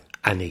 we have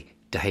Annie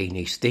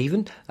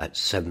Dehaney-Stephen at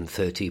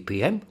 7:30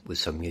 p.m. with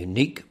some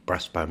unique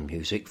brass band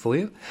music for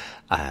you.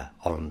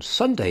 On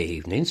Sunday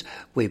evenings,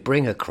 we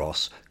bring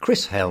across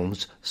Chris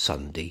Helm's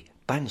Sunday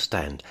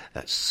Bandstand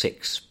at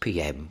 6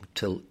 p.m.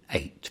 till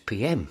 8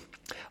 p.m.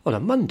 On a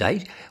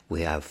Monday,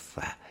 we have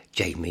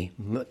Jamie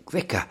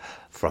McVicker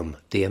from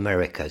the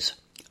Americas,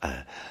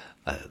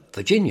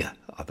 Virginia,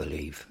 I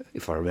believe,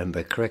 if I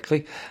remember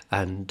correctly,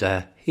 and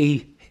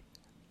he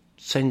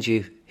sends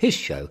you his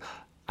show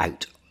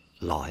out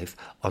live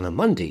on a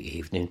Monday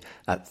evening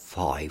at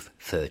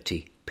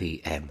 5:30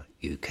 p.m.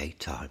 UK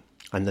time.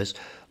 And there's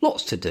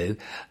lots to do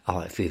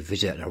if you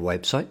visit our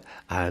website,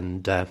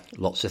 and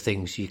lots of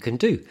things you can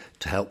do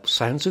to help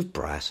Sounds of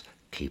Brass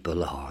keep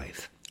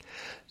alive.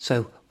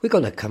 So we're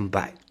going to come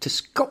back to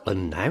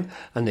Scotland now,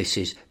 and this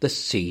is the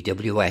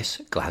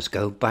CWS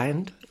Glasgow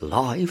Band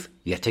live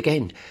yet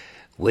again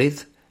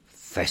with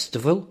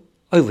Festival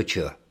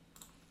Overture.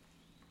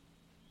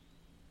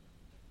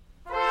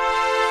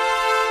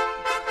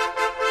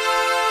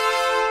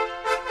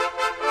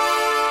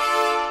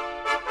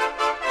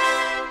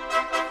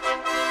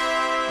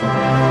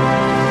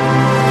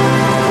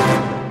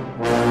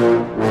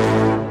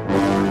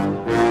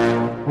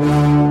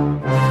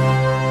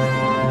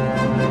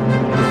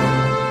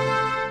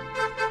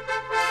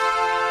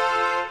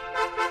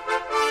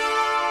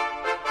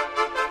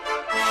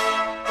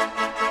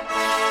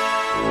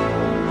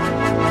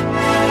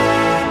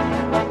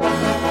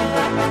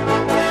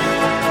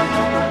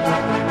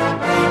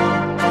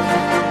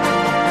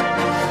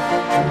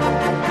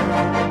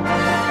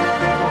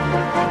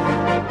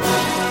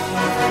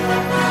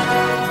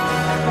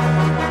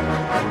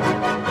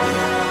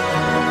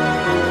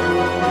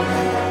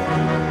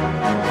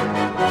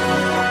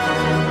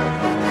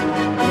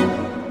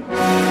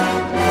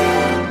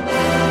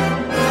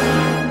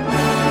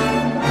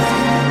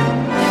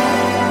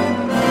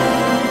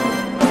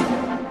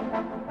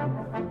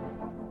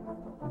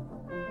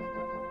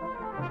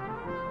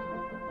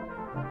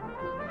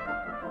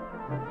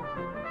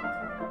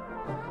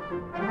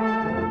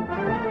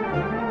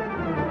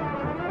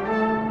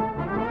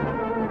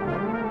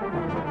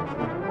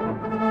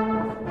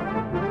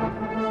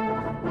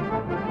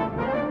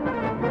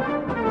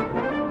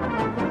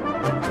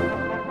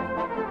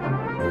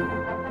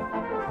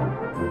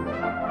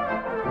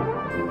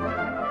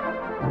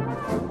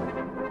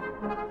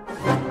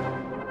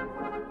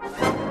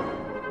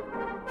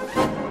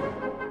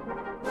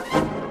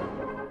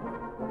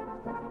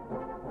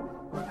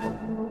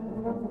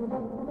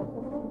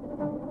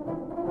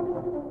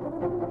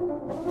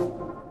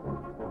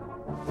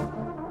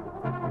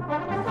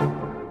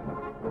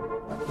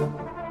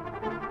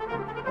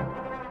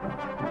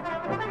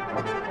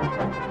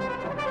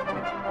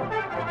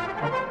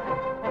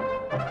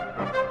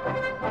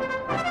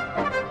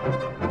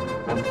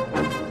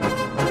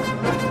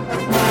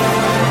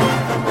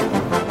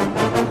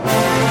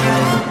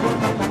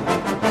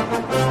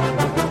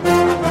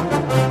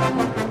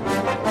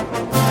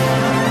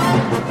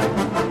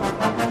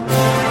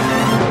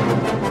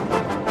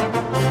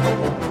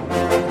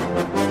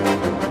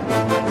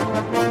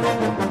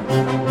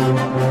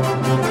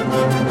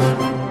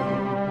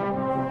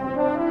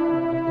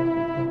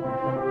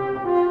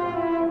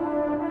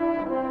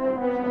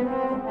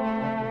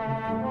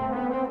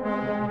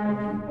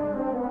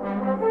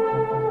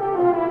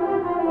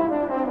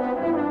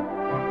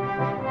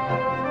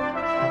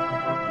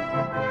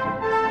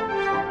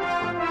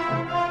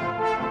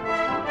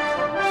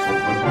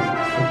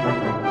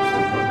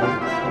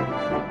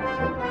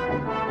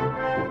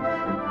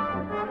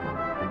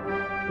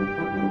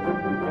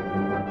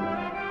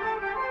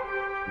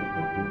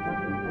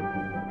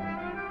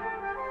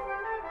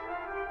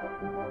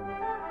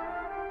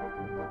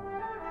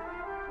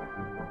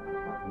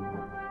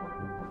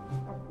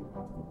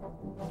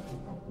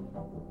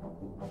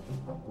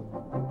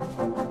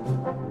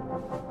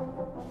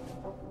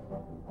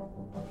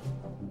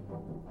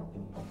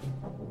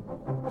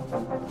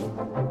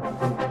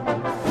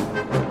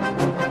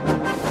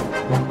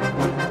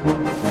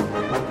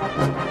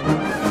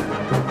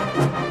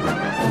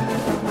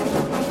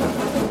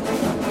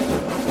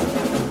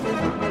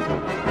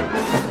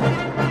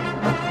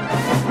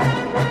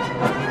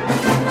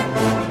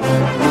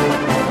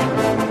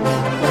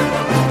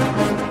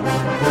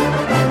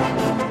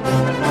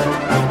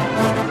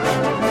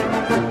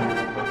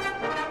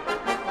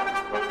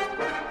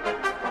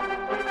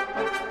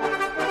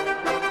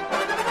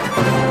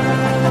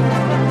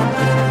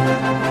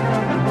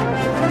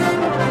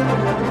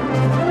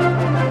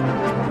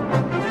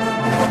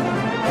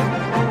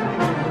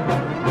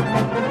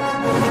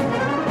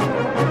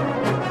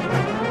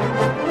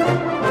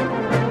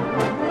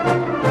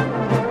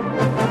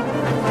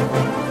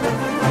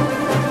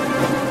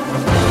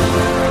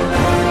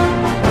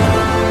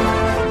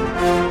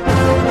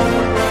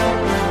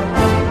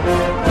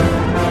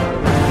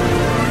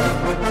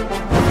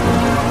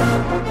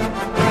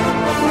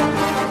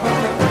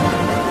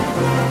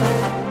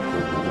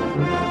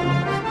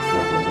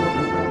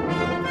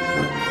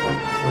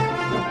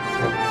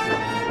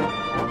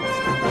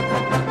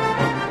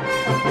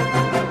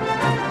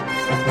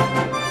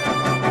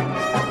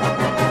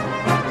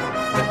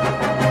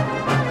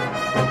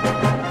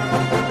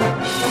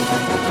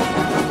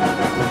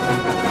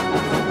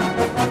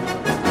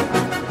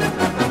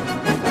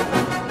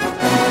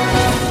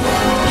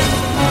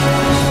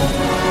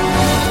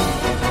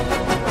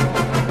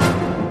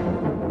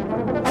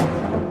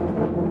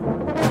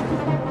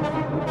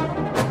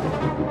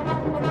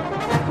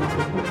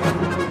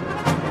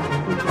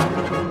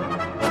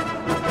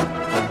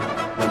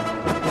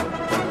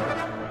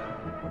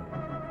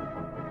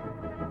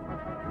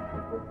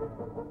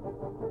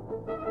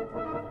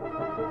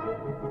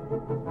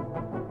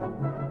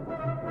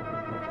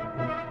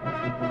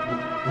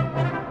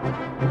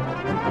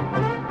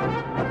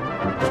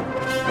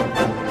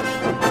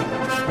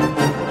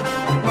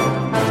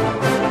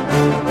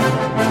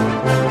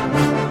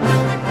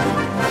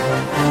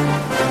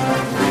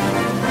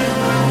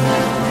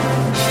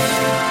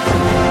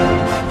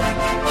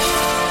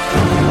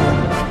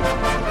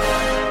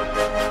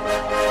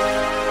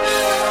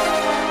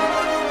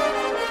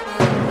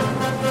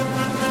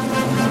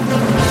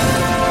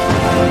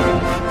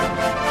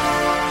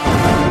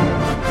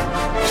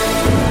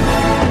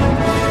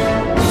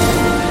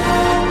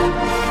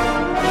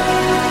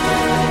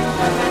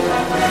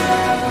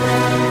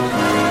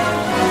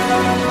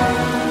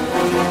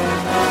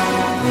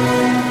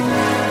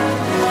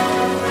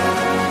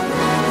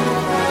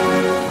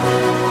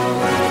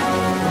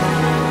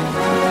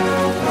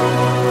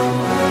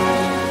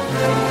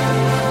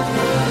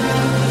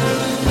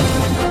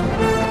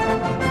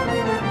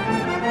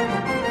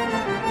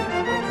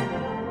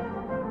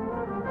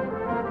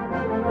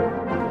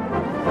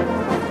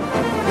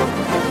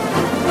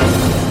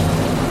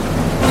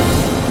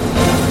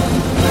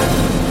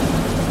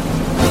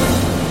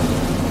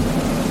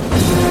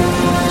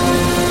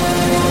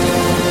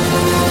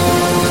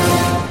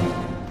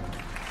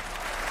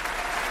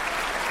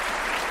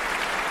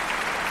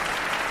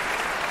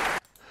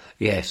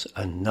 Yes,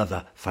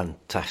 another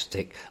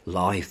fantastic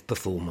live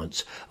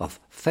performance of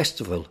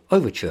Festival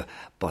Overture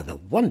by the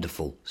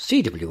wonderful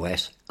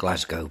CWS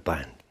Glasgow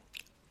Band.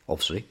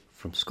 Obviously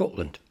from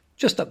Scotland,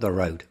 just up the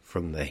road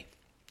from me.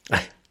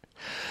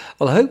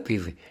 Well, I hope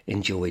you've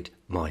enjoyed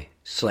my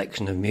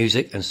selection of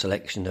music and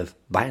selection of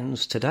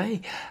bands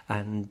today.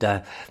 And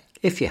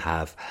if you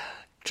have,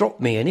 drop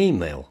me an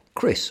email,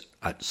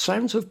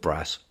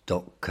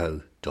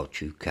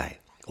 chris@soundsofbrass.co.uk.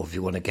 Or if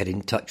you want to get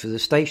in touch with the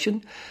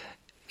station,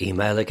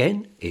 email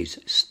again is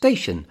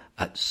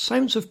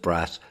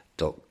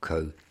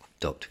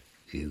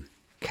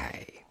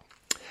station@soundsofbrass.co.uk.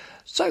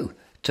 So,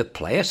 to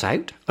play us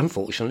out,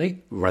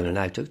 unfortunately, running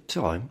out of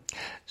time.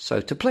 So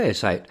to play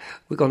us out,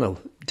 we're going to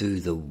do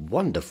the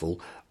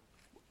wonderful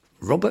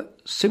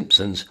Robert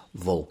Simpson's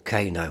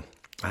Volcano.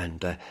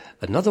 And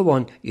another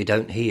one you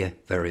don't hear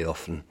very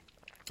often,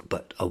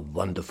 but a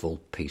wonderful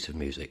piece of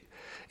music.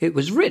 It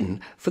was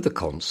written for the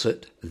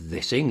concert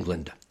This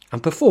England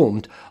and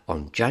performed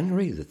on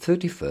January the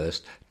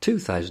 31st,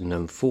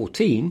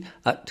 2014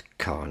 at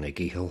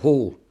Carnegie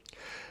Hall.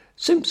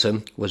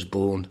 Simpson was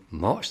born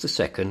March the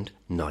 2nd,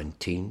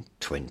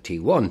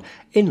 1921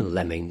 in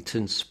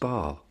Leamington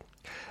Spa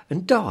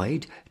and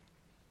died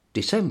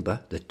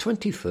December the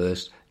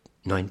 21st,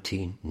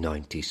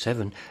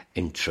 1997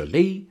 in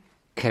Tralee,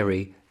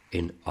 Kerry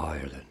in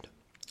Ireland.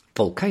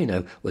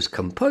 Volcano was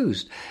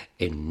composed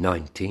in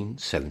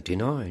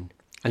 1979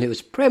 and it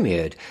was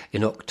premiered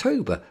in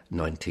October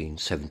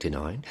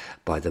 1979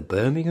 by the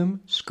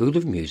Birmingham School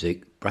of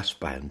Music Brass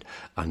Band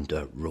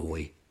under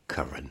Roy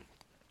Curran.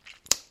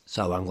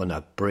 So I'm going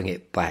to bring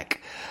it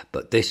back,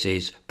 but this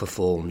is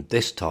performed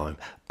this time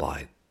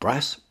by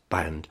Brass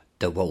Band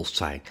de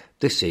Walsang.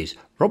 This is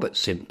Robert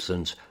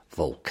Simpson's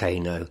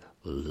Volcano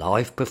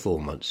live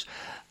performance.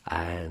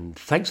 And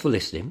thanks for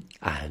listening,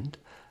 and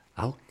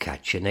I'll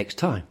catch you next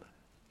time.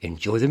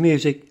 Enjoy the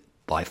music.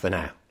 Bye for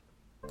now.